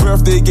after his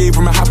birthday, gave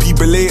him a happy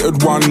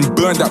belated one.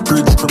 Burned that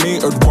bridge,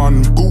 cremated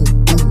one. Ooh,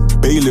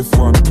 bailiff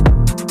one.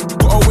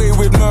 Got away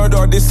with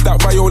murder, this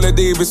that Viola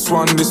Davis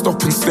one. They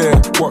stop and stare,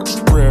 watch,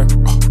 rare,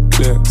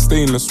 clear,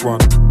 stainless one.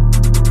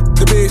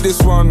 Debate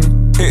this one,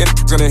 hating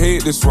gonna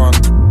hate this one.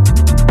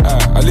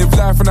 I live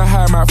life on a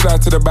high, might fly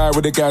to the bar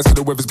with the guys till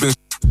the weather's been.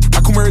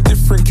 I can wear a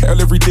different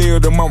kettle every day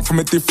of the month from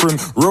a different.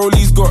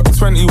 Rollies got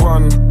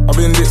 21, I've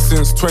been lit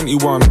since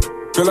 21.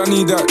 Girl, I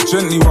need that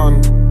gently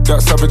one,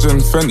 that Savage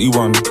and Fenty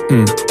one.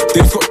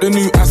 They've got the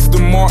new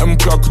Aston Martin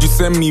plug, could you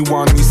send me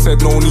one? He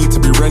said no need to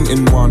be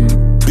renting one.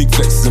 Big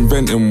Flex is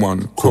inventing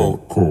one. Cool.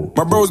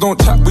 My bros don't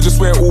chat, we just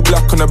wear all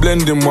black on a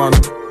blending one.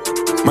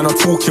 Man, I'm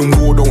talking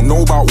war, don't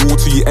know about war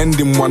till you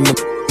ending one.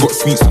 Got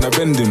sweets on a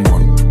vending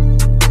one.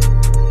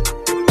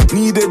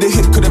 Needed a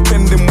hit, could have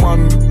penned in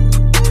one.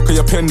 Cause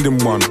you're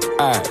pending one.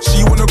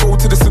 She wanna go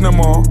to the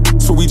cinema,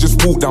 so we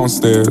just walk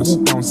downstairs.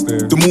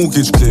 The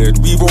mortgage cleared,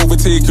 we've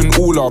overtaken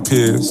all our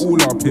peers.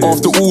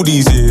 After all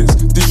these years,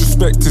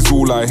 disrespect is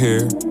all I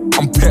hear.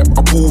 I'm pep,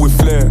 I ball with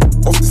flair.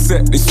 Off the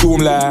set, they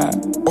storm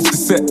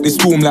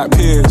like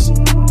peers.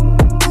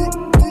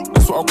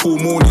 That's what I call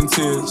morning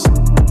tears.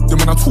 Them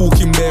when I'm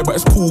talking there, but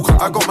it's cool.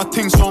 I got my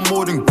things so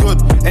more than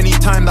good.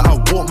 Anytime that I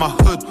walk my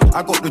hood,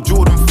 I got the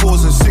Jordan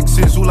 4s and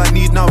 6s. All I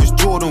need now is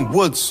Jordan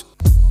Woods.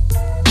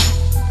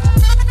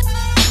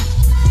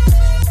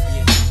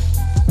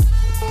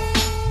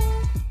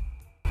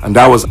 And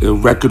that was a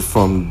record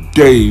from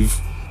Dave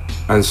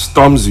and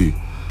Stormzy.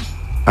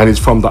 And it's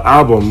from the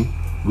album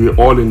We're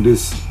All in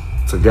This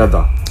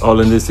Together. All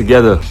in This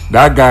Together.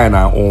 That guy and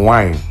I on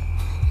wine.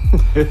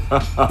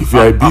 If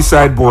you're a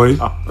B-side boy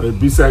or a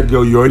B-side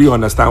girl, you already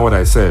understand what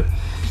I said.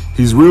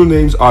 His real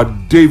names are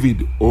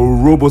David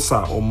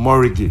Orobosa or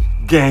Morige.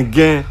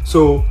 Gang.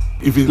 So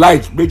if he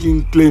like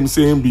making claims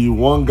saying be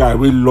one guy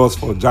we lost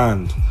for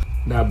Jand,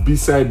 now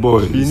B-side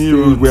boy, he's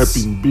still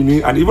rapping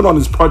Bini, and even on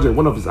his project,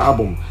 one of his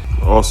album,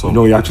 awesome. You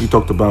know, he actually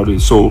talked about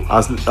it. So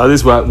at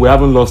least we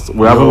haven't lost.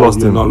 We haven't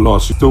lost him. Not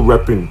lost. He's still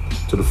rapping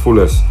to the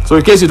fullest. So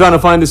in case you're trying to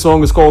find the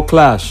song, it's called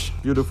Clash.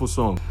 Beautiful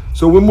song.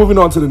 So we're moving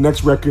on to the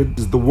next record.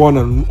 Is the one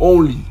and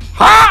only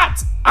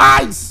Hot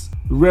Ice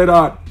Red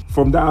Hot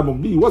from the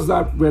album B. What's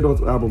that Red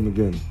Hot album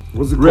again?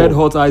 What's it called? Red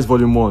Hot Ice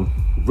Volume 1.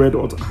 Red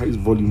Hot Ice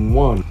Volume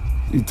 1.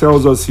 He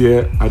tells us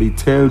here, I did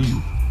tell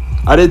you.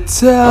 I did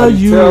tell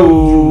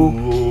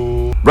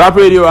you. Rap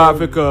Radio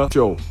Africa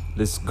show.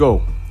 Let's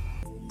go.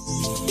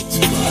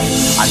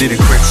 I did a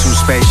crib too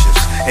spacious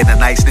in a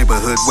nice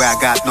neighborhood where I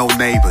got no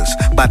neighbors.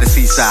 By the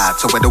seaside,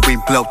 so when the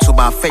wind blow to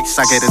my face,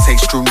 I get a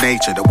taste true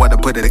nature. The one to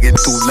put it in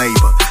through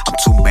labor. I'm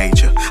too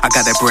major. I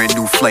got that brand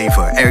new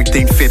flavor.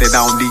 Everything fitted,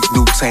 I don't need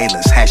new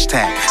tailors.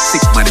 Hashtag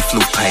sick money flu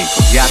paper.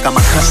 Yeah, I got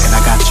my cut and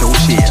I got your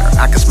share.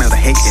 I can smell the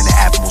hate in the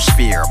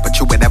atmosphere, but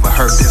you ain't never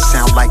heard this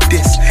sound like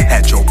this.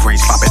 Had your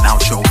brains popping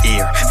out your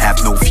ear. Have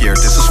no fear,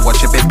 this is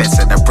what you've been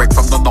missing. A break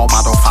from the norm,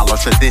 I don't follow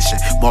tradition.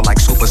 More like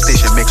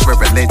superstition mixed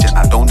with religion.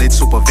 I don't need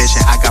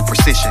supervision, I got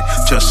precision.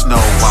 Just know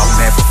I'll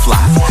never fly,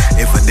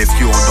 even if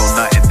you don't know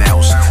nothing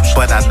else.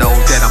 But I know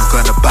that I'm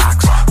gonna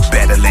box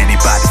better than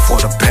anybody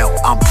for the belt.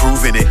 I'm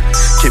proving it,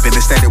 keeping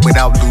it steady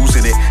without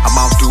losing it. I'm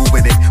out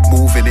doing it,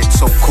 moving it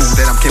so cool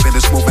that I'm keeping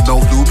it smooth with no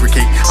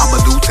lubricant. I'm a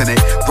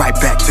lieutenant, right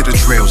back to the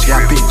drills.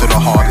 Yeah, I've been through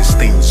the hardest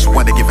things.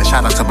 Wanna give a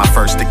shout out to my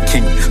first the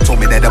king. Told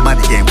me that the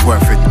money ain't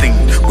worth a thing.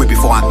 Way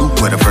before I knew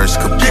what a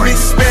verse could bring. Give me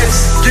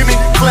space, give me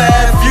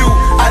clear view.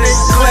 I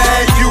didn't clear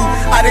you,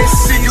 I didn't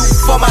see you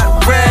for my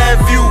rear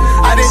view.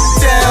 I didn't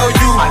tell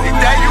you,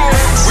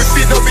 we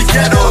feel no be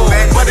ghetto,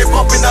 but they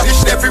bumping out this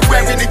shit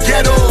everywhere in the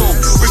ghetto.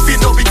 We feel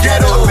no be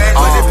ghetto,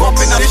 but they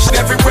bumping out this shit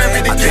everywhere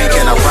in the ghetto.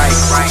 And I write,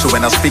 so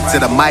when I speak to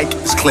the mic,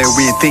 it's clear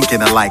we ain't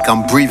thinking alike.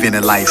 I'm breathing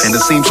in life, and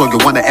it seems all you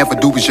wanna ever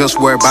do is just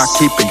worry about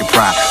keeping your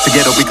pride.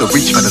 Together we could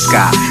reach for the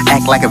sky,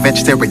 act like a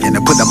vegetarian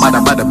and put the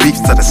mother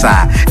beefs to the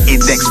side.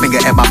 Index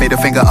finger and my middle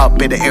finger up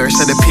in the air,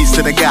 send a piece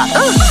to the guy.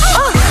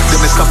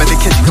 Them is coming in the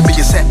kitchen, could be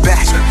a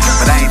setback,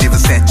 but I ain't even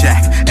set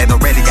jack. And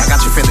already I got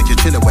you feeling you're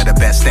chilling with the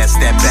best. That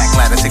step back,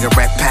 light a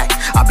cigarette pack.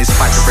 I'm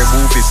inspiring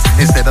movies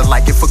instead of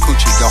liking for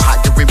coochie. Yo,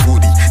 hiring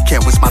booty,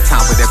 can't waste my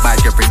time with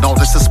admiring all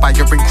this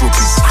aspiring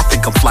groupies. I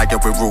think I'm flyer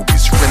with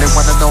rubies. Really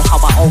wanna know how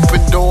I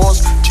open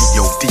doors?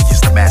 G.O.D. is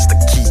the master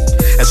key,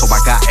 and so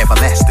I got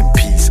everlasting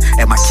peace.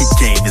 And my kick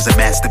game is a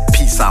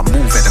masterpiece. I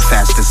move at a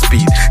faster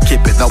speed,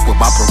 keeping up with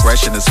my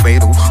progression is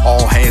fatal.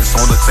 All hands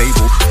on the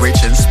table, rich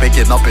and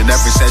speaking up in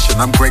every session.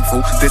 I'm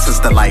grateful, this is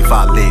the life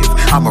I live.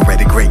 I'm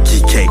already great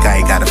geek cake,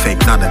 I ain't gotta fake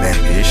none of that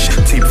ish.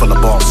 Team full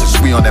of bosses,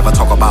 we don't ever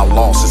talk about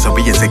losses, and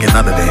we ain't taking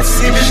none of that.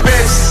 See me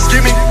space,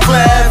 give me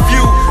clear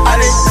view. I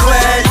didn't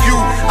clear you,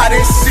 I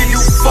didn't see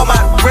you for my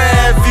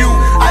rear view.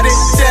 I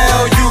didn't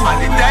tell you,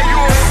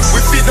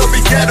 we feel no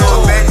be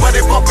ghetto, but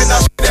they bumping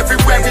our shit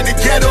everywhere in the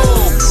ghetto.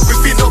 We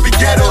feel no be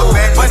ghetto,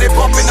 but they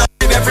bumping our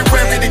shit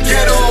everywhere in the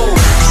ghetto.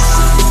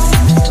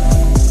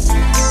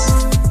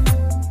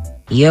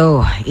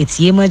 Yo, it's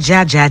Yima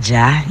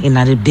Jajaja in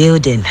the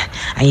building,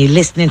 and you're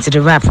listening to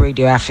the Rap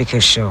Radio Africa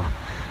show.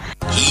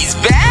 He's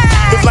back!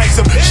 If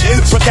life's a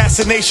bitch,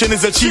 procrastination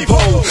is a cheap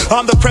hole.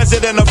 I'm the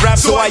president of rap,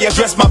 so I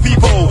address my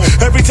people.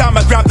 Every time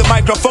I grab the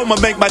microphone and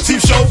make my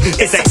teeth show,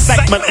 it's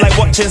excitement like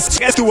watching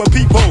sketch to a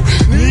people.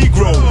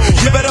 Negro,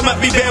 you better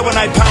not be there when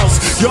I pounce.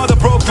 You're the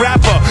broke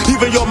rapper,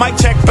 even your mic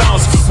check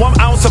bounce. 1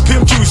 ounce of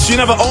pimp juice, you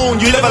never own,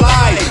 you never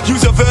lie.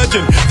 Use a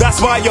virgin, that's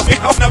why you're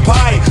off the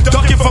pie.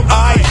 Ducking from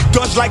I,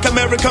 dodge like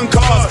American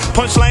cars.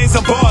 Punchlines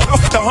and bars,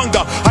 off the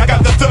hunger, I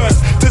got the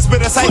thirst. To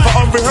spit a cipher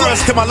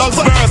unrehearsed till my lungs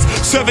burst.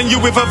 Serving you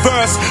with a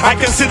verse, I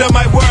consider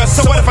my worst,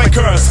 so what if I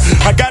curse?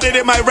 I got it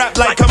in my rap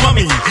like a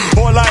mummy.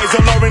 All eyes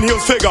on Lauryn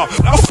Hill's figure.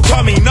 Oh,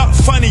 tummy, not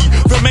funny.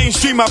 The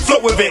mainstream, I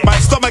float with it. My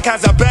stomach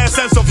has a bad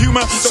sense of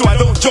humor, so I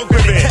don't joke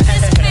with it.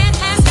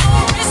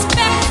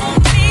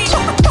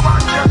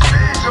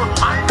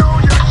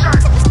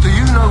 Do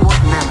you know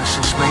what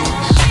nemesis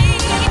means?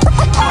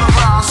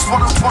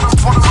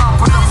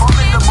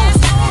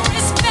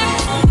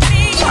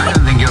 I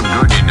don't think you're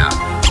good enough.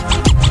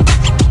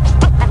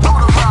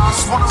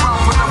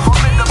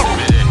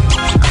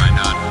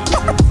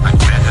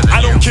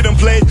 I don't kid and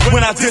play.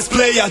 When I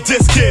display, I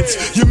diss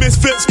kids. You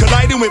misfits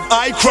colliding with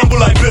I crumble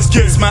like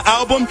biscuits. My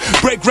album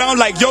break ground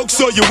like yolks,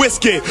 so you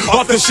whisk it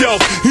off the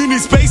shelf. You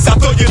need space, I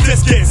throw you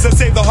discs. And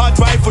save the hard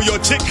drive for your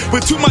chick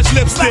with too much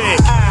lipstick.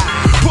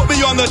 Put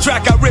me on the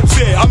track, I rips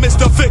it. I'm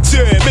Mr. Fix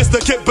It,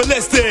 Mr. Kick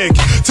Ballistic.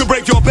 To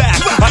break your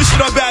back, I shit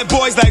on bad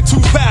boys like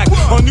Tupac.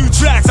 On new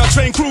tracks, I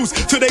train crews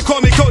till they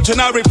call me coach and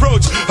I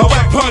reproach. A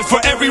whack punch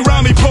for every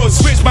rhyme he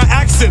posts. Switch my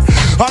accent,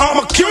 and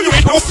I'ma kill you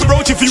off the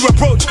road if you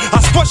approach. I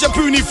squash your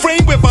puny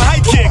frame with a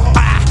high kick.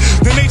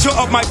 The nature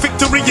of my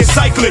victory is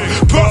cyclic,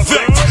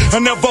 perfect. I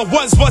never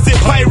once was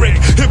it pirate.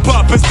 Hip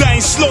hop is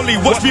dying slowly,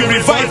 watch me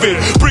revive it.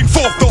 Bring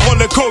forth the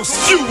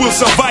Holocaust, you will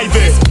survive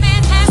it.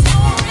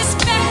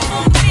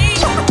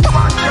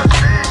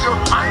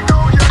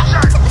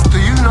 Do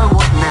you know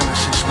what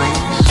nemesis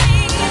means?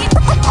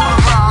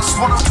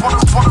 Wanna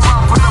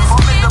run with the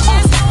formidable.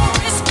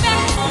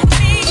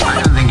 I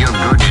don't think you're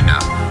good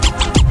enough.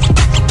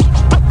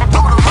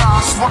 Wanna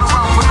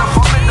run with the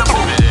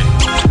formidable.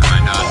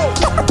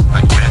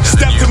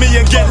 Step to me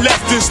and get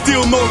left in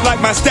still mode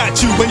like my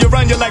statue. When you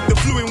run, you're like the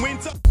flu in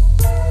winter.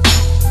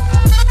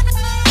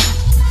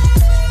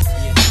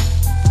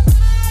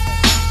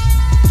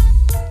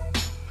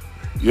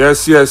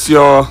 Yes,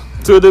 y'all.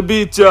 To the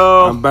beat,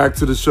 y'all. I'm back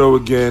to the show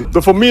again.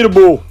 The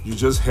formidable. You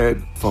just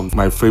heard from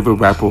my favorite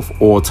rapper of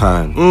all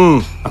time.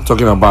 I'm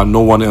talking about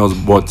no one else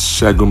but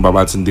Segun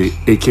Babatunde,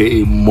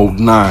 aka Mode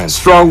 9.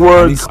 Strong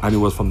words. And it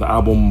was from the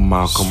album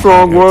Malcolm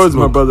Strong IX. words,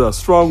 my brother.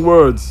 Strong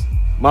words.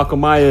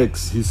 Malcolm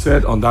IX. He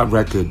said on that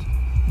record,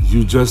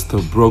 you just a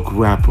broke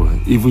rapper.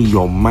 Even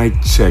your mic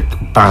check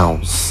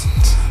bounce.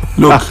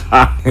 Look,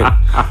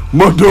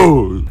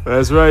 Modo.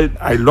 That's right.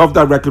 I love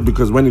that record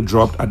because when it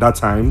dropped at that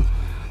time,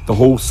 the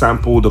whole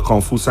sample, the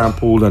Kung Fu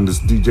sample, and this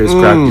DJ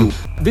scrap.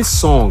 This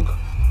song,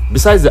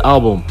 besides the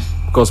album,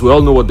 because we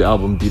all know what the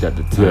album did at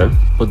the time,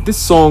 but this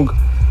song,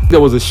 there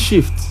was a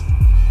shift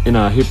in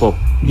our hip hop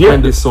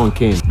when this song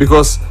came,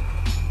 because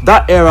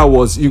that era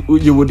was you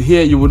would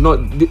hear, you would not.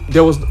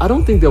 There was, I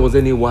don't think there was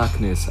any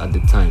whackness at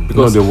the time,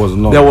 because no, there was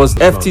not. There was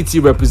FTT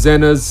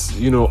representers,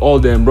 you know, all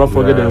them rough,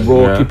 rugged and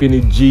raw, keeping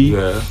it G.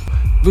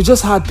 We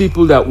just had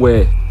people that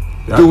were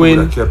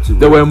doing,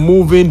 they were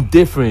moving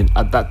different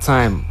at that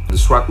time. The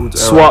SWAT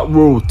Roots era. SWAT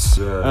Roots,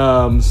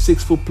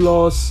 6 Foot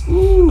Plus,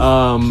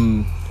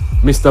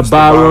 Mr.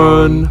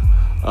 Baron,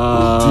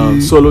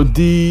 Solo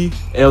D,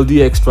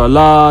 LD Extra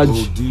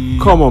Large.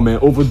 Come on, man.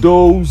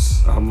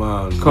 Overdose. Come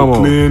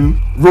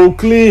on. Roll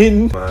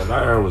Clean. Man,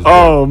 that era was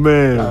dope.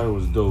 Man. That era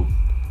was dope.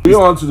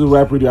 We're on to the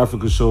Rap Radio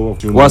Africa show.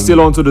 We're still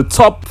on to the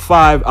top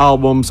 5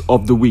 albums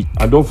of the week.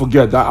 And don't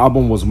forget, that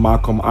album was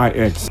Malcolm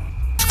IX.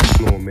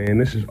 Hello, man.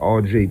 This is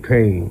RJ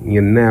Payne.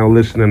 You're now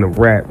listening to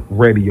Rap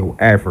Radio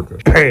Africa.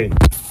 Payne.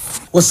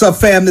 What's up,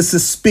 fam? This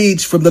is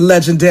Speech from the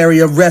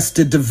legendary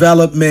Arrested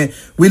Development.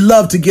 We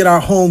love to get our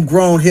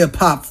homegrown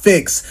hip-hop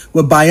fix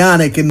with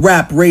Bionic and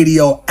Rap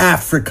Radio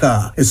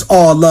Africa. It's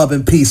all love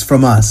and peace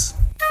from us.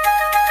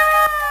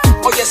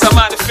 Oh yes, I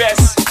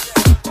manifest.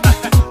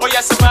 Oh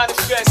yes, I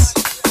manifest.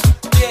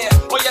 Yeah,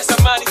 oh yes, I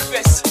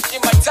manifest. In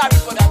my time,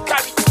 but I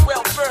carry it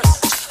well first.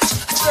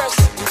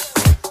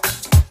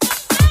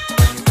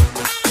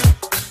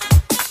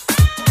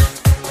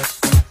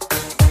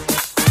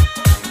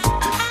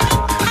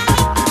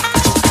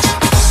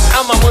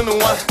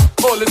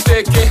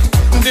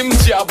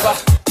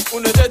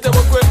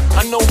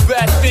 I know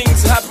bad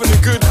things happen to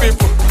good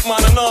people. Man,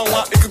 I know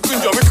what it could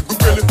kunja, it could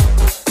go.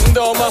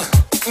 Ndoma,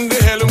 the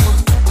hell,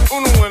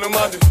 when I'm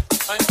mad.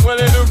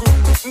 Well, I look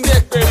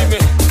good, baby, me.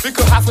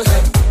 Because half of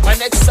him, my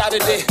next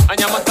Saturday, I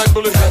am a tank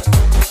bullet.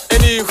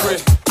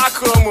 Anyway, I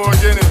come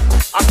again.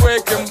 I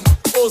break him,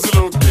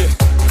 Ozloke.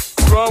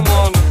 Come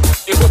on,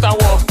 it's what I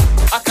want.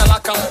 I can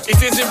like him, it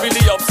isn't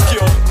really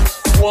obscure.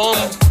 One,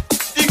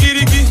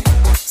 diggy,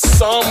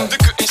 some, the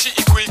good and she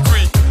equi.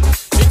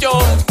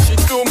 She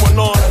do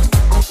monon.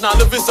 Now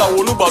the visa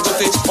will look about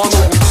it on the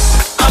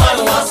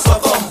I'm on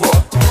Socombo.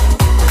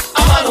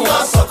 I'm on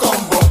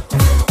Socombo.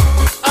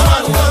 I'm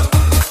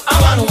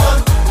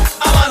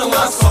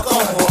on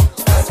Socombo.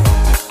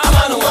 I'm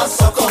on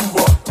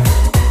Socombo.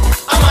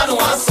 I'm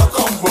on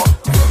Socombo.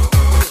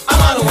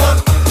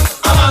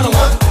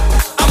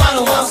 I'm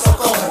on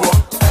Socombo.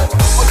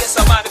 Oh yes,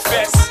 I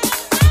manifest.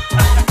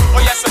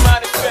 Oh yes, I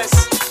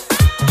manifest.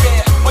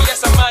 Yeah, oh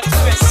yes, I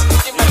manifest.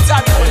 In my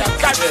time, I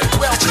carry it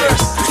well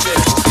first.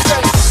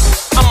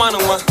 I'm on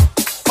one.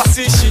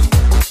 Pasishi.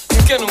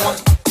 Nkenwa.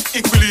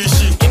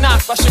 Equilishi. Ina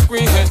fashion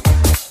queen head.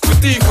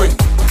 Kutigwe.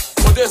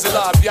 There's a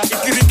lab, ya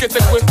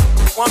ikiriketekwe.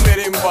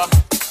 Wameremba.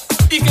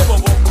 Ike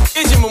bobo.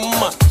 Iji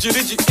mumma.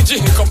 Jiriji. Iji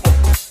hikopo.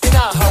 Ina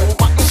hawu.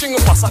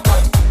 Nshingu pasaka.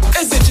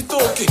 Eze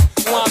jitoke.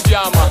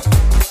 Mwabiama.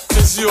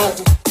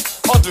 Eziogu.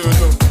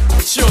 Odudu.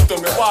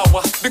 Chiotome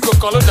wawa. Biko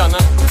kolodana.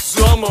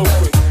 Zuoma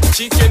ukwe.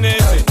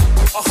 Chikeneze.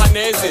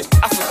 Ohaneze.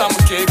 Afutam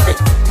keke.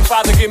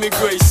 Father give me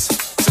grace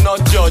to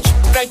not judge.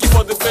 Thank you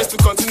for the faith to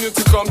continue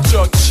to come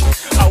church.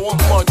 I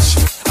want much.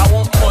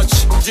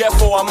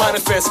 Therefore I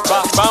manifest.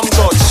 Bam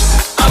Dodge.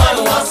 I'm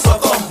on one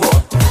Socombo.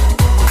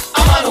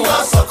 I'm on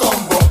one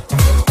Socombo.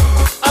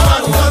 I'm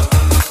on one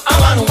Socombo.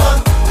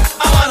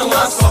 I'm on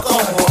one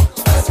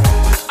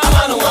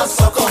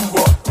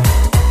Socombo.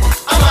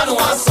 I'm on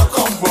one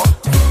Socombo.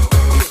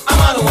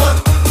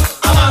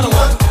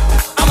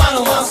 I'm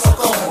on one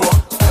Socombo.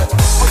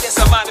 Oh yes,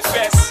 I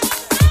manifest.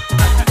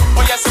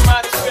 Oh yes, I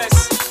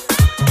manifest.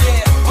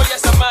 Yeah, oh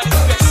yes, I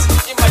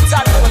manifest. In my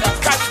time, when I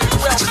catch me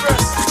well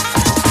first.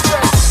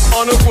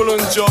 On a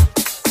Kulunjo,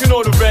 you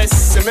know the rest.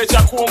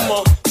 Semeja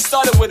Kwoma,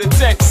 started with a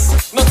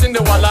text. Nothing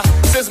the wala,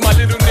 says my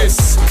little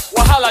miss.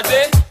 Wahala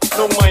day,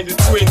 don't mind the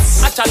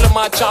twins.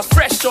 Achalamacha,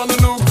 fresh on the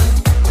noob.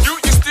 You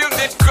still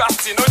need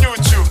crafting on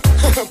YouTube.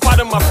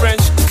 Pardon my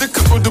French, the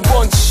kudu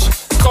bunch.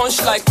 Conch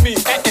like me,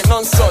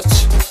 none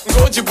such.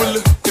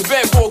 Ngojibulu, the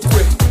bear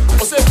walkway.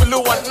 Osebulu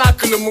want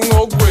nakulu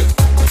mungogwe.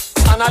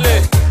 Anale,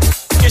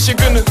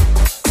 Kishigunu,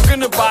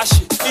 Gunu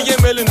Bashi,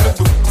 Iyemelin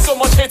Nubu. So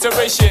much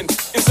hateration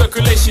in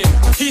circulation.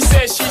 He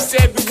said, she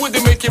said, we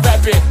wouldn't make it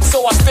rapping.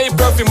 So I stay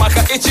burping,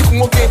 Maka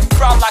Ichikumoke.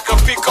 Proud like a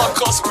peacock,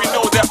 cause we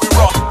know that we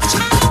rock.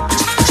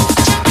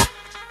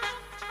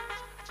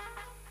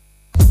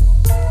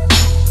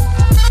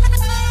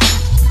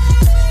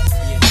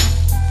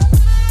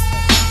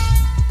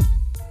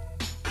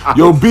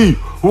 Yo, B,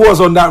 who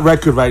was on that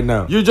record right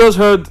now? You just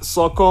heard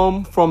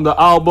Sophomore from the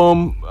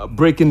album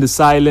Breaking the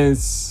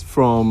Silence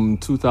from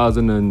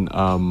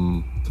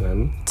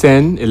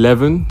 2010,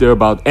 11,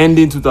 thereabout,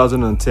 ending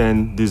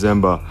 2010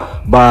 December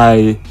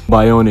by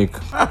Bionic.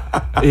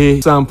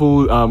 He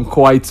sampled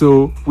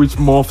Kwaito, which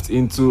morphed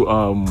into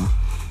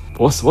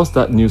what's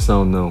that new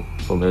sound now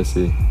from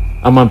SA?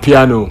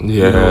 Amapiano. Yeah.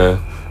 You know?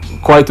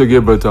 Kwaito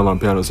gave birth to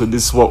Amapiano. So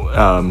this is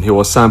what he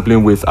was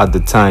sampling with at the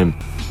time.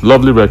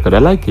 Lovely record. I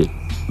like it.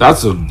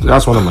 That's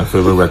one of my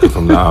favorite records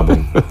from the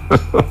album.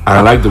 And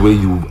I like the way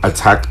you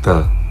attack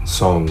the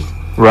song.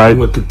 Right.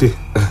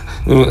 That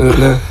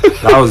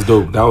was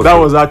dope. That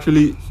was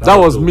actually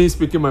me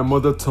speaking my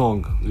mother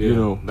tongue. Yeah, you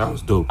know, that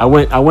was dope. I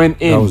went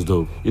in. That was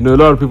dope. You know, a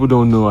lot of people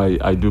don't know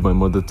I do my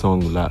mother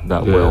tongue that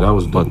well. That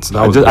was dope.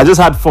 But I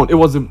just had fun. It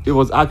was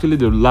actually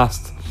the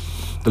last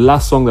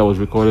song that was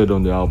recorded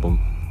on the album.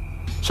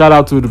 Shout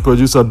out to the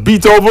producer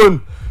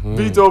Beethoven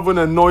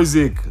and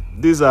Noisig.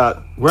 These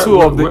are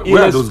two of the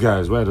where are those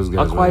guys?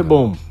 Akwa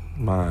Ibom.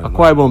 Man.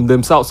 Akwa Ibom,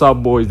 them South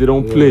boys, they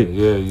don't play.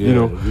 Yeah. You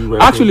know,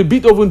 actually,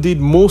 Beethoven did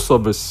most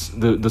of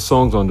the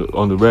songs on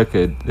the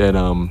record.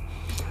 And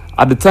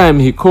at the time,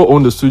 he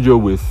co-owned the studio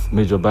with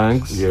Major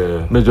Banks.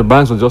 Yeah. Major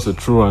Banks was just a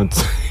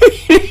truant.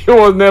 He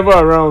was never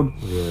around.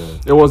 Yeah.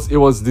 It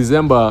was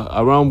December,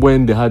 around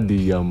when they had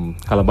the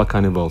Calabar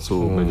Carnival.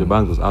 So Major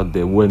Banks was out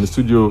there. We're in the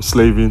studio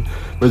slaving.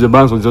 Major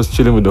Banks was just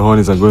chilling with the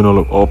honeys and going all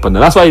up and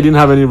down. That's why he didn't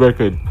have any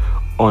record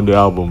on the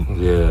album.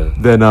 Yeah.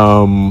 Then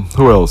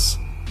who else?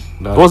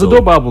 It was a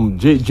dope album.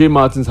 J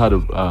Martins had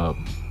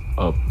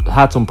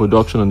had some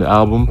production on the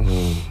album.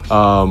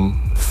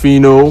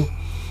 Fino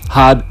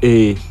had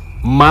a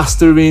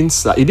mastering.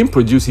 He didn't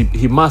produce.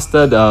 He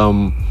mastered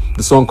the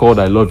song called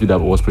 "I Love You" that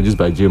was produced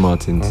by J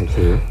Martins.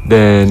 Okay.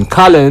 Then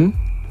Kallen,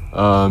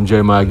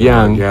 Jeremiah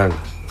Yang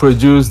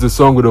produced the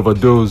song with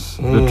Overdose,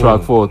 the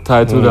track 4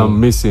 titled "I'm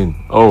Missing."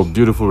 Oh,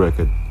 beautiful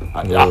record.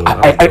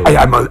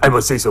 I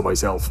must say so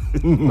myself.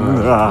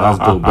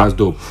 That's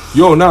dope.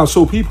 Yo, now,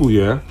 so people,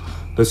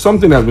 there's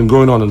something that's been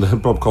going on in the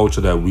hip-hop culture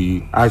that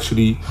we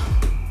actually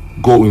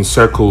go in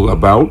circle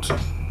about,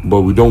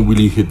 but we don't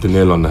really hit the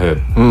nail on the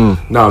head.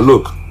 Now,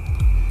 look,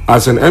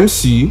 as an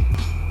MC,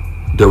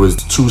 there is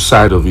two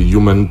sides of a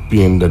human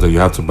being that you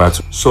have to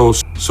battle. So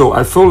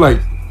I feel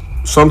like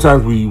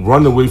sometimes we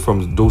run away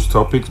from those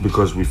topics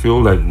because we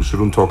feel like we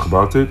shouldn't talk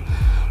about it.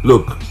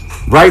 Look,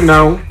 right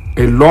now,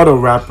 a lot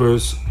of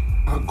rappers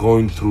are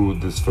going through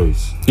this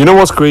phase. You know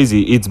what's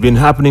crazy? It's been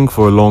happening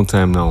for a long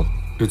time now.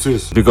 It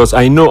is. Because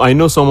I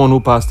know someone who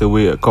passed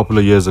away a couple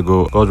of years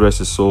ago. God rest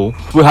his soul.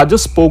 We had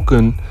just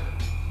spoken,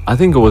 I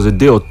think it was a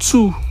day or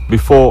two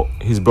before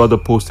his brother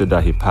posted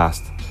that he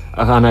passed.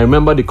 And I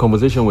remember the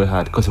conversation we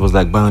had, because he was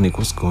like, Bionic,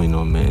 what's going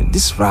on, man?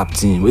 This rap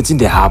team, what's in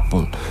they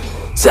happen?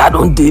 Say, I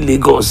don't do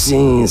Lagos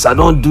scenes, I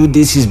don't do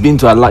this. He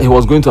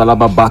was going to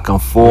Alaba back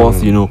and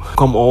forth, you know,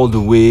 come all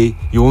the way.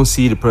 You won't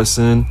see the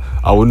person.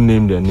 I wouldn't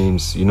name their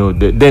names, you know.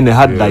 Then they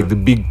had like the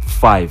big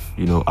 5,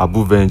 you know,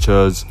 Abu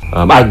Ventures,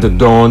 Ike the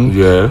Don,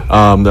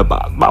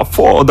 about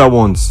 4 other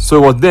ones. So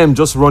it was them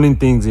just running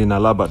things in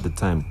Alaba at the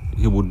time.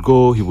 He would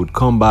go, he would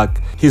come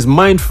back. His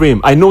mind frame,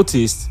 I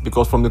noticed,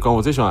 because from the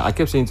conversation, I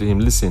kept saying to him,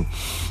 listen,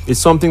 it's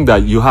something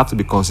that you have to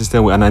be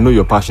consistent with, and I know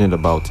you're passionate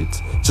about it.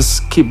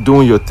 Just keep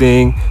doing your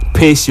thing,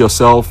 pace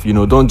yourself, you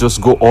know, don't just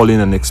go all in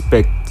and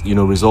expect, you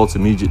know, results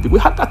immediately. We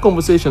had that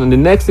conversation, and the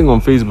next thing on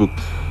Facebook,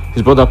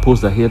 his brother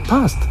posted that he had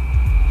passed.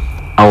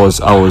 I was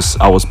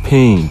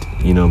pained,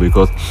 you know,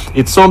 because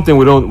it's something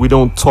we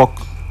don't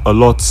talk a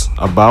lot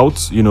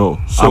about, you know,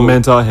 our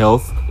mental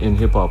health in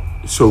hip hop.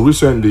 So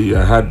recently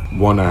I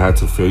had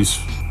to face,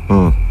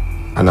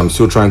 and I'm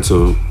still trying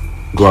to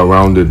go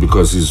around it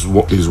because he's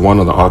one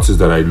of the artists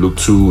that I look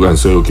to and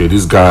say, okay,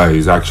 this guy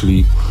is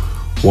actually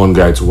one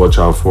guy to watch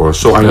out for.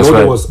 So I know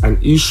there was an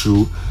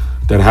issue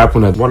that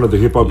happened at one of the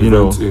hip hop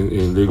events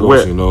in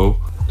Lagos. You know,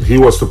 he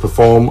was to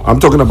perform. I'm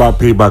talking about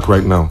Payback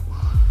right now.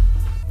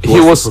 He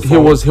was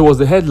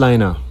the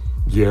headliner.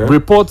 Yeah.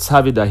 Reports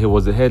have it that he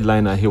was the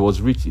headliner.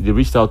 They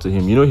reached out to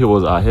him. You know, he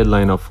was our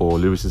headliner for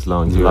Lyricist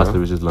Lounge, the last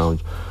Lyricist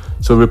Lounge.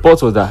 So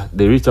reports was that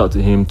they reached out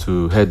to him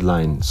to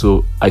headline.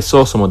 So I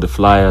saw some of the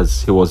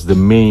flyers. He was the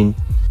main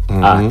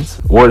act.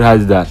 Word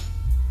has that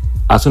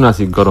as soon as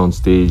he got on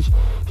stage,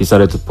 he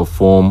started to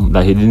perform,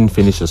 that he didn't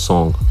finish a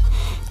song,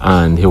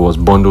 and he was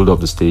bundled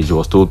off the stage. He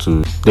was told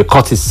they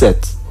cut his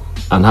set.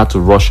 and had to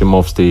rush him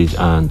off stage,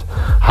 and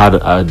had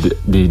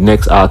the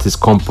next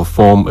artist come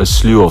perform a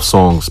slew of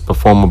songs,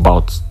 perform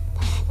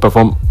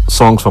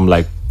songs from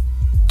like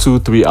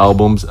 2-3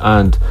 albums.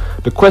 And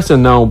the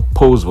question now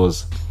posed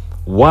was,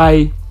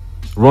 why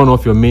run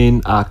off your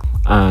main act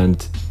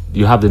and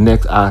you have the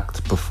next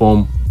act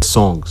perform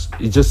songs?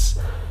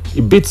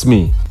 It beats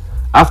me.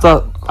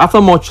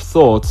 After much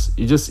thought,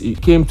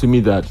 it came to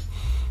me that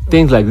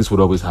things like this would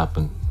always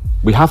happen.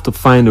 We have to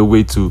find a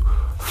way to,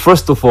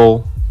 first of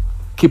all,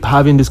 keep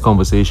having these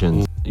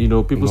conversations. You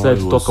know, people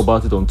started to talk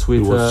about it on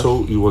Twitter.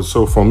 It was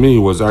so for me, it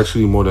was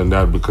actually more than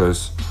that,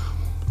 because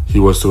he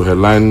was to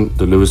headline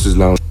the Lyricist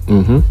Lounge.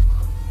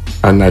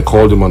 And I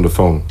called him on the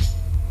phone.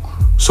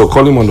 So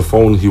calling him on the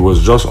phone, he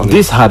was just on.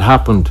 This had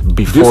happened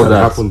before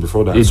that.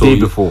 A day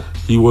before.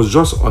 He was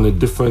just on a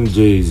different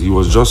days. He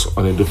was just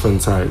on a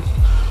different side.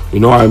 You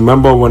know, I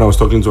remember when I was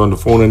talking to him on the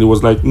phone, and he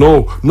was like,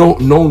 no.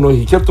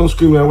 He kept on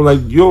screaming. I was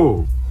like,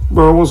 yo,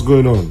 bro, what's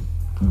going on?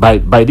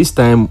 By this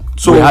time,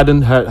 we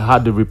hadn't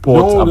had the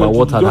reports about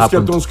what had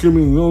happened. He just kept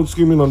on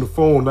screaming on the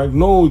phone, like,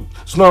 no,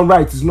 it's not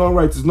right. And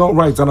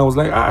I was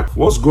like,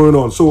 what's going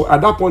on? So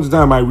at that point in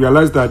time, I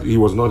realized that he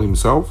was not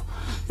himself.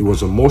 He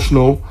was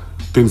emotional.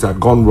 Things had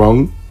gone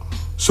wrong.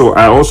 So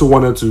I also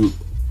wanted to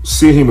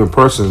see him in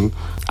person.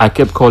 I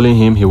kept calling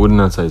him. He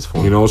wouldn't answer his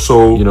phone. You know,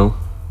 so... You know,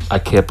 I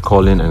kept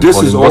calling and this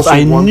calling. Is also but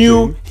I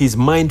knew his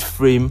mind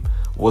frame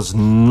was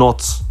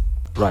not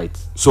right.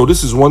 So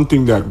this is one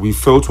thing that we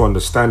fail to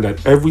understand,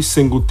 that every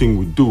single thing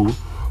we do,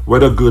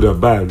 whether good or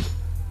bad,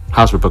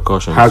 has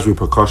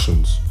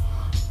repercussions.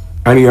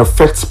 And it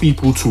affects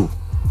people too.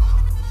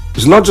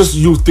 It's not just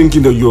you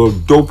thinking that you're a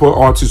doper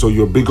artist or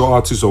you're a bigger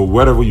artist or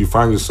wherever you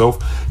find yourself.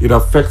 It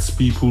affects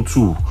people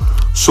too.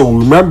 So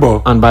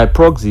remember... And by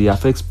proxy, it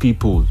affects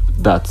people.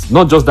 That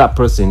not just that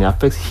person, it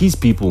affects his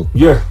people.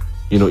 Yeah.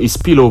 You know, it's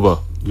spillover.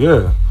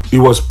 Yeah. It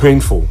was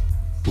painful.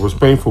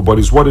 But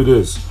it's what it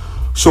is.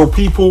 So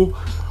people,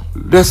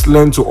 let's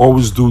learn to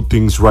always do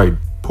things right.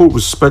 Put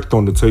respect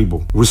on the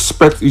table.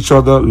 Respect each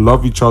other,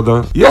 love each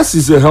other. Yes,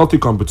 it's a healthy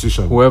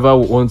competition. Whoever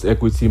wants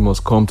equity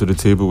must come to the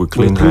table with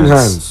clean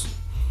hands.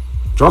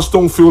 Just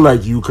don't feel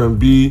like you can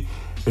be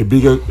a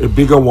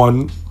bigger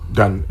one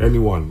than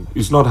anyone.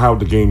 It's not how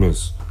the game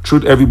is.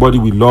 Treat everybody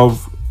with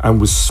love and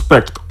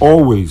respect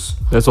always.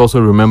 Let's also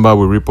remember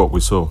we reap what we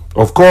sow.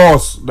 Of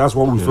course, that's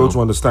what we fail to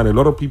understand. A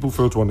lot of people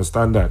fail to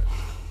understand that.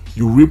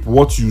 You reap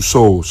what you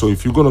sow. So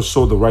if you're going to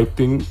sow the right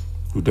thing,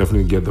 you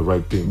definitely get the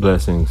right thing.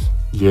 Blessings.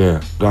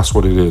 Yeah, that's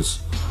what it is.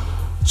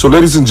 So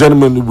ladies and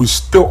gentlemen, we're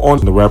still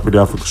on the Rap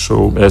Radio Africa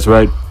show. That's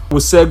right. We'll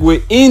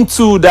segue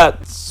into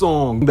that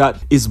song that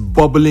is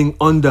bubbling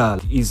under,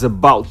 is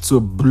about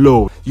to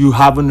blow. You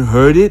haven't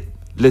heard it?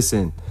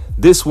 Listen,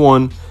 this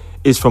one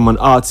is from an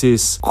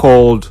artist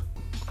called,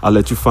 I'll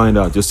let you find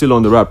out. You're still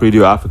on the Rap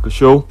Radio Africa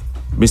show.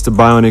 Mr.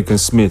 Bionic and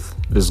Smith.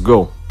 Let's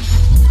go.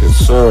 Yes,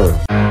 sir.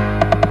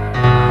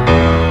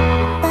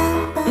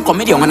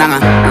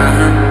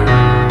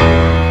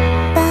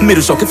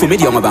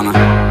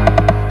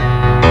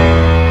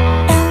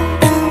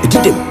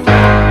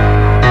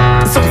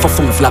 For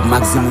phone flag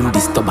maximum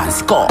disturbance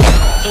score.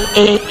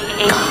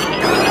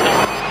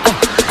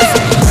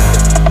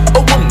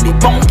 Oh, me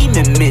bonky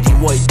me medi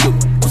boy do.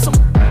 Kusum,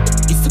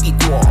 isugi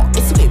go,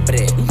 isugi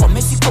bre, nko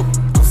Mexico.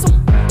 Kusum,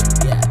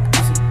 yeah,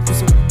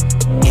 kusum,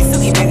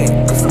 isugi bege,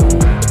 kusum,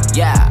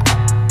 yeah.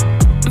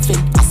 Mfe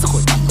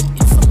asokodi.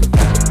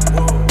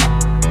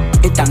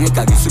 Etange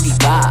kagi isugi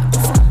ga.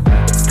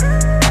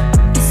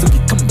 Isugi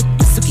come,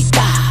 isugi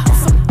da.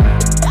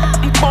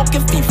 Mpoke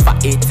FIFA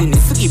 18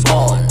 isugi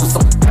ball.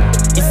 Kusum.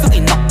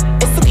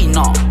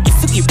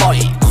 Isugi boy.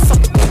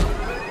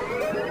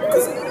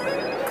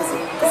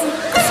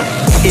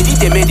 Edi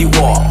de me di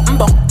war.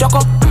 Mbo doko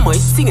mo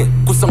singe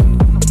kusong.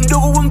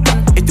 Ndogo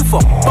wumpan etufo.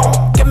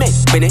 Bon keme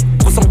bene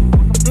kusong.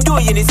 Ndo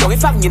yeni so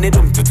ifa nyene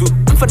dum tutu.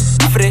 Mfan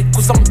ifre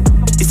kusong.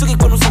 Isugi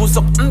konu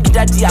so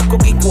mbida di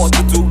akogi kwa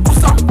tutu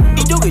kusong.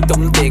 Idoge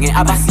tong tenge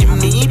abasi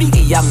mi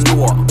bigi yang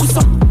no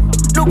kusong.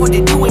 No go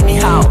they do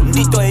anyhow.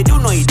 Ndito e do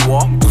no idwo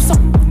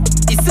kusong.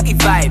 Isugi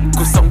vibe,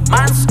 kusong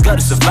man's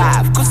gotta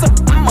survive. Kusong,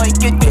 might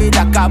get paid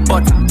like a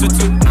butt.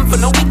 Tutu, for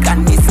no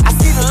weekendness. I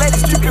see the ladies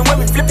stripping,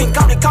 women flipping,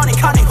 counting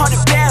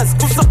 100 bands.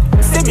 Kusong,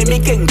 send me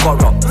making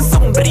koro.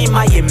 Kusong, bring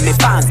my me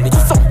fans.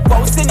 Kusong,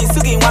 wow, send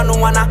Isugi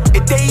wana.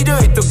 It they do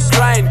it to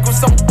grind.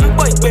 Kusong,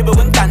 boy, baby,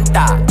 when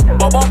kanta.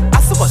 Bobo, I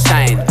super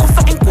shine.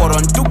 Kusong, in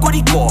quaron, to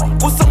goody go.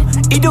 Kusong,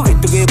 ido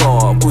it to give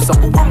up.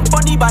 Kusong, one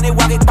funny bunny,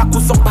 wag it back.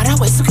 Kusong, but I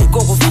was to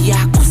go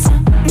via Kusong.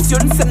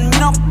 Mission send me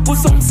no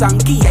kusong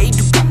sangi I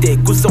do pite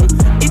kusong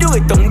ido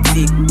etong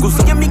ti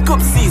kusong ya make up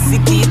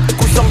siki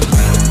kusong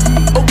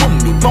oh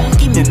me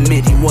bonky me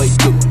medi boy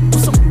do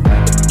kusong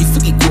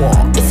isugi go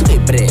isugi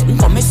bre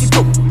nko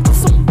Mexico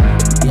kusong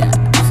yeah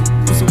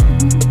kusong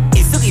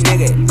isugi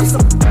nege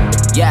kusong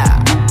yeah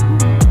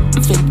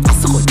mfe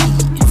asokodi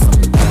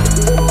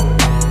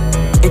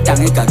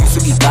etange ka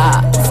isugi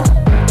ga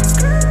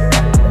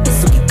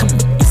isugi come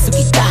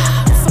isugi da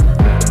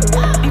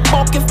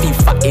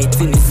FIFA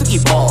 18 Isugi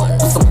ball.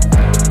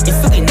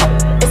 Isugi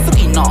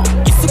no,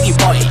 Isugi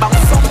boy.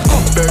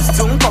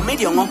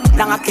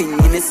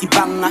 si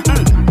banga.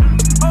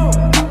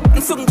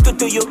 Sung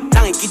to you,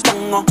 nang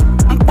ikitongo.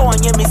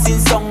 Mponye missing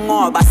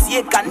songo,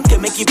 basi kan ke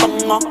meki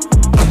bongo.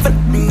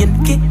 Nyen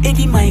ke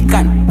edi my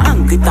kan,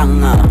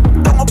 angitanga.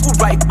 Tongo ku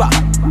right back,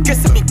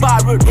 kiss me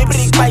barrel,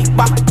 every bike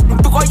back.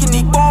 To go you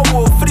need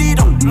more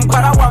freedom,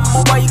 para one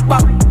more bike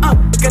back.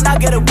 Can I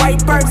get a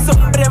white person,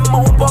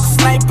 bremo box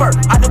sniper?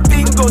 And the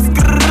thing goes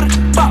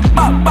grrr, bap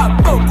bap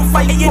bap, go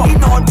fire you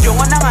know, you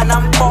wanna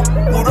nampo.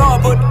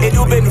 Urobot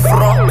edu ben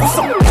fro,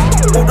 kusum.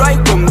 Urai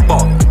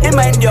gumbo,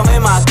 emain young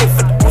ema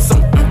kefet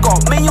kusum.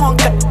 Me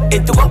yonka,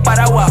 etu ko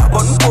parawa,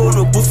 bon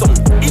kono kusum.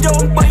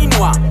 Idong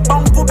painwa,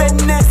 bangku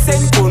benne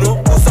sen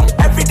kono kusum.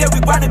 Every day we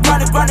grind,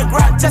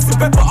 just a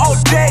paper all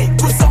day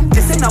kusum.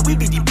 They say now we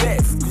be the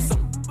best kusum.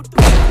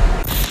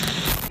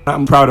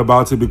 I'm proud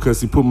about it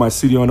because he put my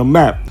city on a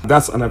map.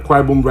 That's an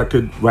Akwa Ibom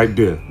record right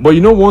there. But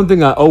you know one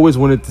thing I always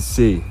wanted to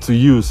say to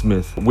you,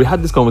 Smith? We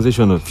had this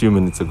conversation a few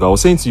minutes ago. I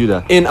was saying to you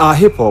that in our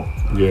hip-hop,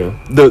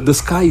 the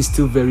sky is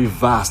still very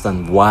vast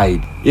and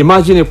wide.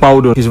 Imagine if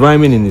Paudo, he's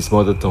rhyming in his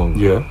mother tongue.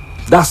 Yeah.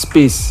 That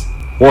space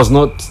was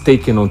not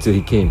taken until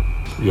he came.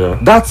 Yeah.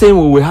 That same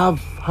way we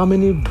have, how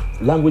many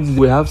languages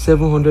we have?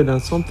 700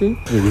 and something?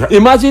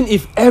 Imagine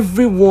if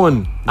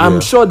everyone,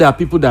 I'm sure there are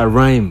people that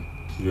rhyme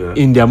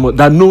in their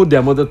that know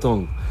their mother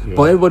tongue,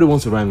 but everybody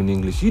wants to rhyme in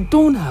English. You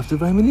don't have to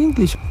rhyme in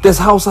English. There's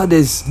Hausa,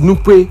 there's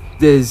Nupe,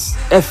 there's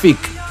Efik,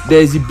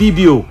 there's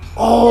Ibibio,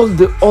 all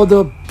the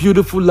other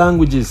beautiful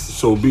languages.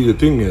 So the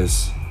thing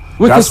is,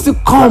 we can still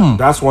come.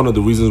 That's one of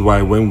the reasons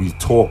why when we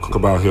talk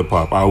about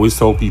hip-hop, I always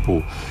tell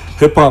people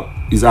hip-hop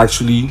is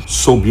actually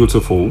so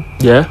beautiful.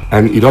 Yeah.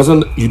 And you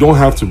don't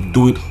have to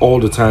do it all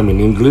the time in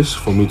English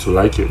for me to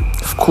like it.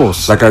 Of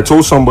course. Like I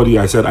told somebody,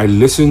 I said, I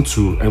listened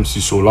to MC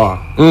Solar.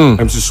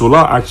 MC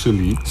Solar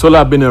actually...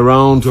 Solar been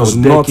around does for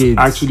not decades.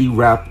 actually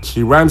rap.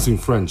 He rhymes in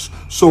French.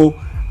 So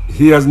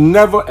he has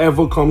never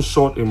ever come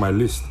short in my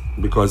list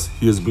because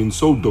he has been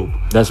so dope.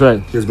 That's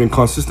right. He has been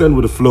consistent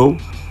with the flow.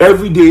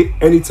 Every day,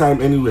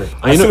 anytime, anywhere.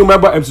 I still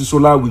remember MC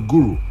Solar with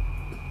Guru.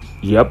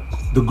 Yep.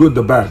 The good,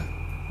 the bad.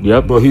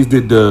 Yep. But he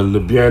did the Le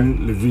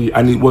Bien, Le Vie,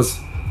 and it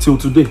was till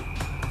today.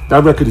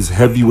 That record is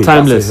heavyweight.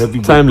 Timeless. That's a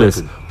heavyweight Timeless.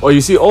 record. Or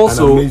you see,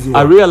 also, amazing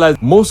I one. realized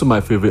most of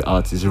my favorite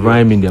artists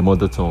rhyme in their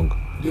mother tongue.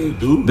 They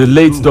do. The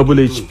late Double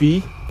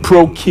HP,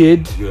 Pro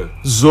Kid,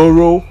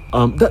 Zorro,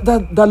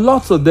 there are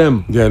lots of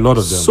them. Yeah, a lot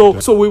of them.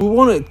 So we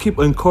want to keep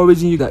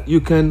encouraging you that you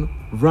can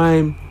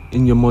rhyme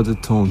in your mother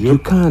tongue. You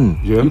can.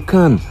 You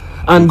can.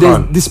 And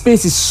the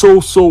space is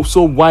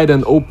so wide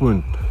and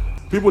open.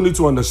 People need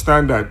to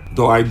understand that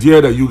the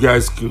idea that you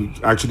guys could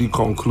actually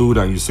conclude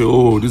and you say,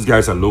 oh, these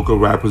guys are local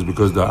rappers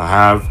because they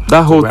have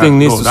that whole thing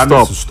needs to that stop.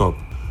 needs to stop.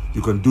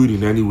 You can do it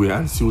in any way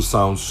and still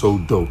sound so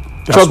dope.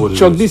 That's what it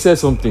Chuck is. D said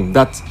something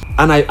that,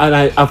 and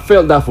I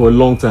felt that for a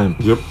long time.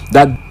 Yep.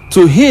 That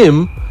to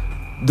him,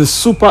 the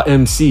super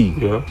MC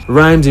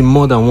rhymes in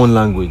more than one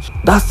language.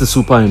 That's the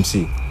super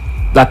MC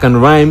that can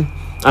rhyme.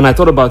 And I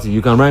thought about it.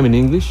 You can rhyme in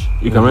English.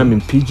 You can rhyme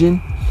in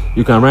Pidgin.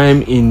 You can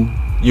rhyme in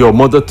your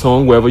mother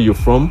tongue, wherever you're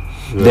from.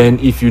 Yeah. Then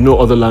if you know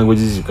other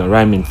languages, you can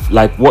rhyme in,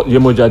 like what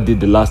Yemoja did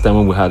the last time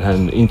when we had her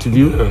in the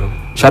interview.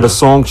 She had a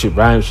song, she's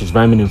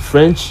rhyming in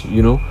French,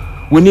 you know.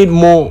 We need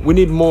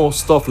more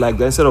stuff like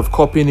that instead of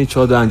copying each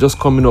other and just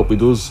coming up with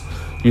those,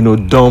 you know,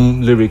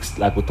 dumb lyrics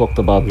like we talked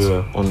about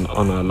on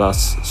our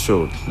last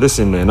show.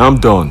 Listen, man, I'm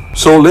done.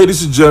 So,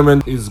 ladies and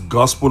gentlemen, it's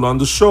gospel on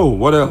the show.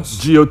 What else?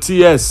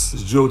 GOTS.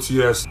 It's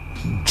GOTS.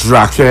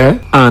 Drake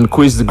and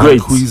Quiz the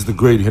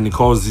Great. And he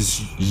calls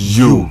this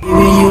You. Baby,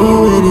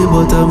 you with the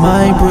butter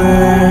my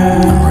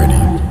bread. I'm ready.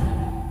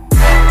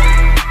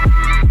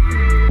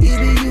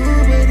 Baby, you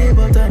with the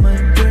butter my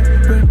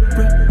bread.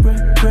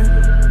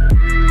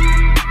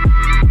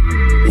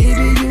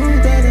 Baby, you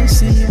gotta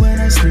see when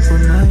I sleep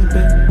on my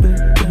bed.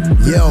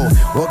 Yo,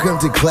 welcome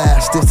to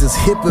class. This is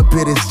hip hop,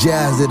 it is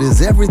jazz, it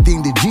is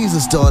everything that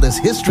Jesus taught us.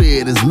 History,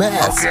 it is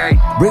math. Okay.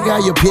 Bring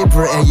out your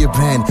paper and your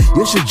pen.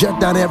 You should jot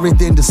down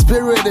everything the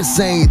Spirit is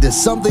saying. There's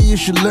something you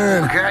should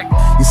learn. Okay.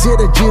 You see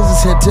that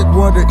Jesus had turned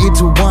water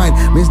into wine,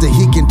 means that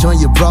He can turn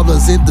your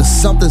problems into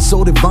something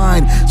so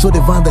divine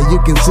that you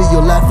can see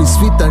your life is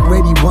sweet like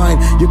ready wine.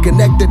 You're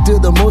connected to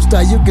the Most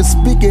High, you can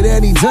speak at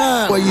any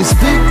time. When you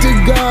speak to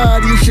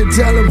God, you should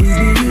tell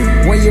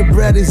Him. When your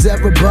bread is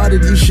ever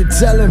buttered, you should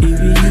tell Him.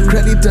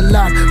 Credit a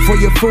lot for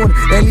your phone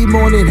early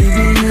morning.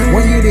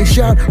 When you they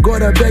shout,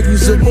 God I beg you,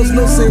 supposed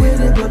no say.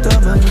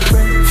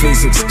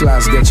 Physics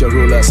class, get your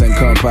rulers and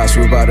compass.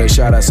 We're about to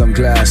shot at some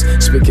glass.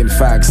 Speaking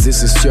facts,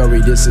 this is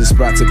theory, this is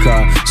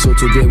practical. So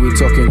today we're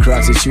talking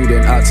gratitude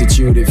and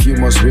attitude. If you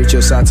must reach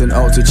a certain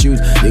altitude,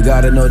 you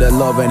gotta know that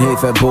love and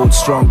hate are both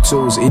strong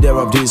tools. Either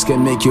of these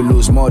can make you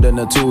lose more than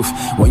a tooth.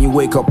 When you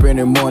wake up in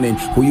the morning,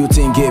 who you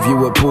think gave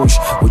you a push?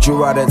 Would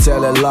you rather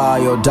tell a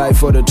lie or die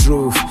for the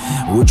truth?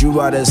 Would you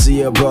rather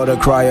see a brother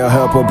cry or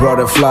help a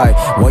brother fly.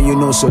 When you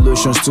know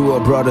solutions to a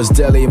brother's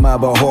dilemma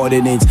about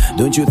hoarding it,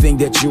 don't you think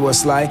that you are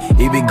sly?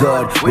 It be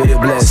God with the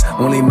bless,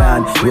 only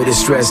man with the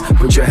stress.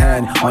 Put your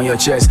hand on your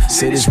chest,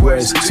 say these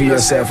words to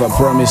yourself. I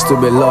promise to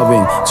be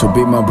loving, to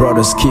be my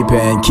brother's keeper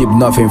and keep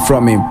nothing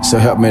from him. So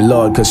help me,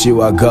 Lord, cause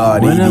you are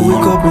God. When I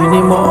wake up in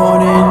the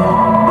morning,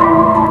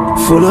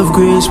 full of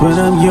grace when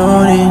I'm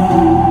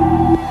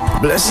yawning.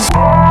 Blessings.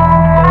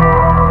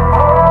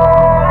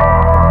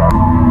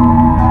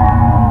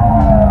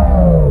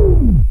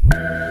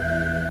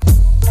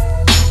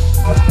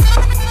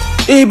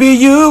 It be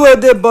you at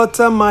the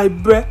bottom, my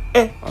breath.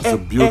 That's a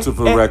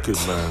beautiful record,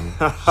 man.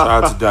 Shout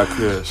out to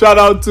Dakir. Shout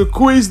out to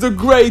Quiz the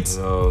Great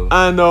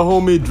and our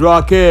homie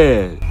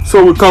Drake.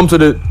 So we come to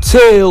the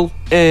tail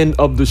end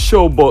of the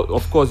show, but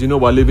of course, you know,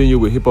 we're leaving you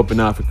with Hip Hop in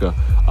Africa,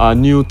 our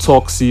new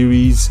talk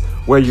series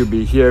where you'll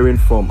be hearing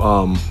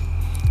from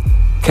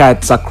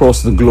cats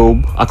across the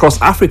globe, across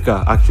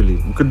Africa. Actually,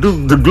 we could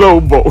do the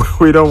globe, but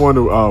we don't want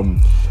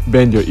to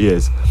bend your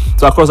ears.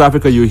 So across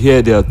Africa, you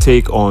hear their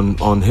take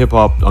on hip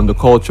hop, on the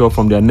culture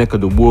from their neck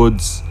of the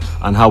woods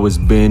and how it's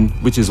been,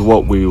 which is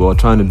what we were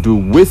trying to do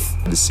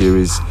with the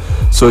series.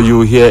 So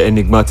you hear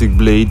Enigmatic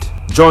Blade.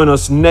 Join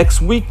us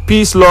next week.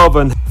 Peace, love,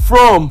 and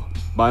from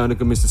Bionic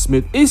and Mr.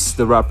 Smith is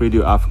the Rap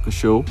Radio Africa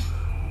show.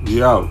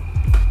 We out.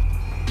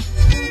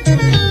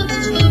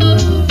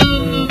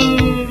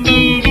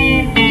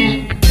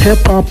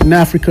 Hip-hop in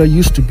Africa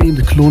used to be in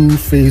the cloning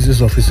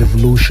phases of its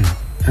evolution,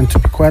 and to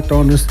be quite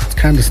honest, it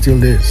kind of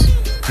still is.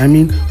 I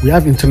mean, we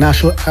have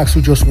international acts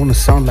who just want to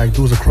sound like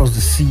those across the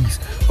seas,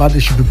 while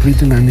they should be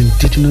breathing an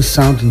indigenous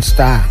sound and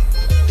style.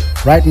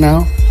 Right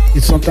now,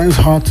 it's sometimes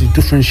hard to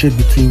differentiate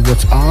between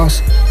what's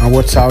ours and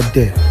what's out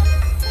there.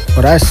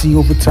 But I see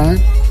over time,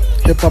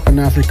 hip-hop in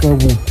Africa will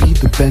be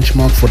the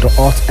benchmark for the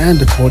art and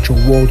the culture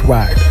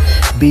worldwide,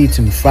 be it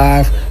in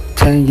 5,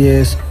 10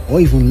 years, or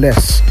even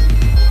less.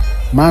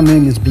 My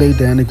name is Blade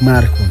the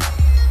Enigmatic One,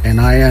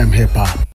 and I am hip-hop.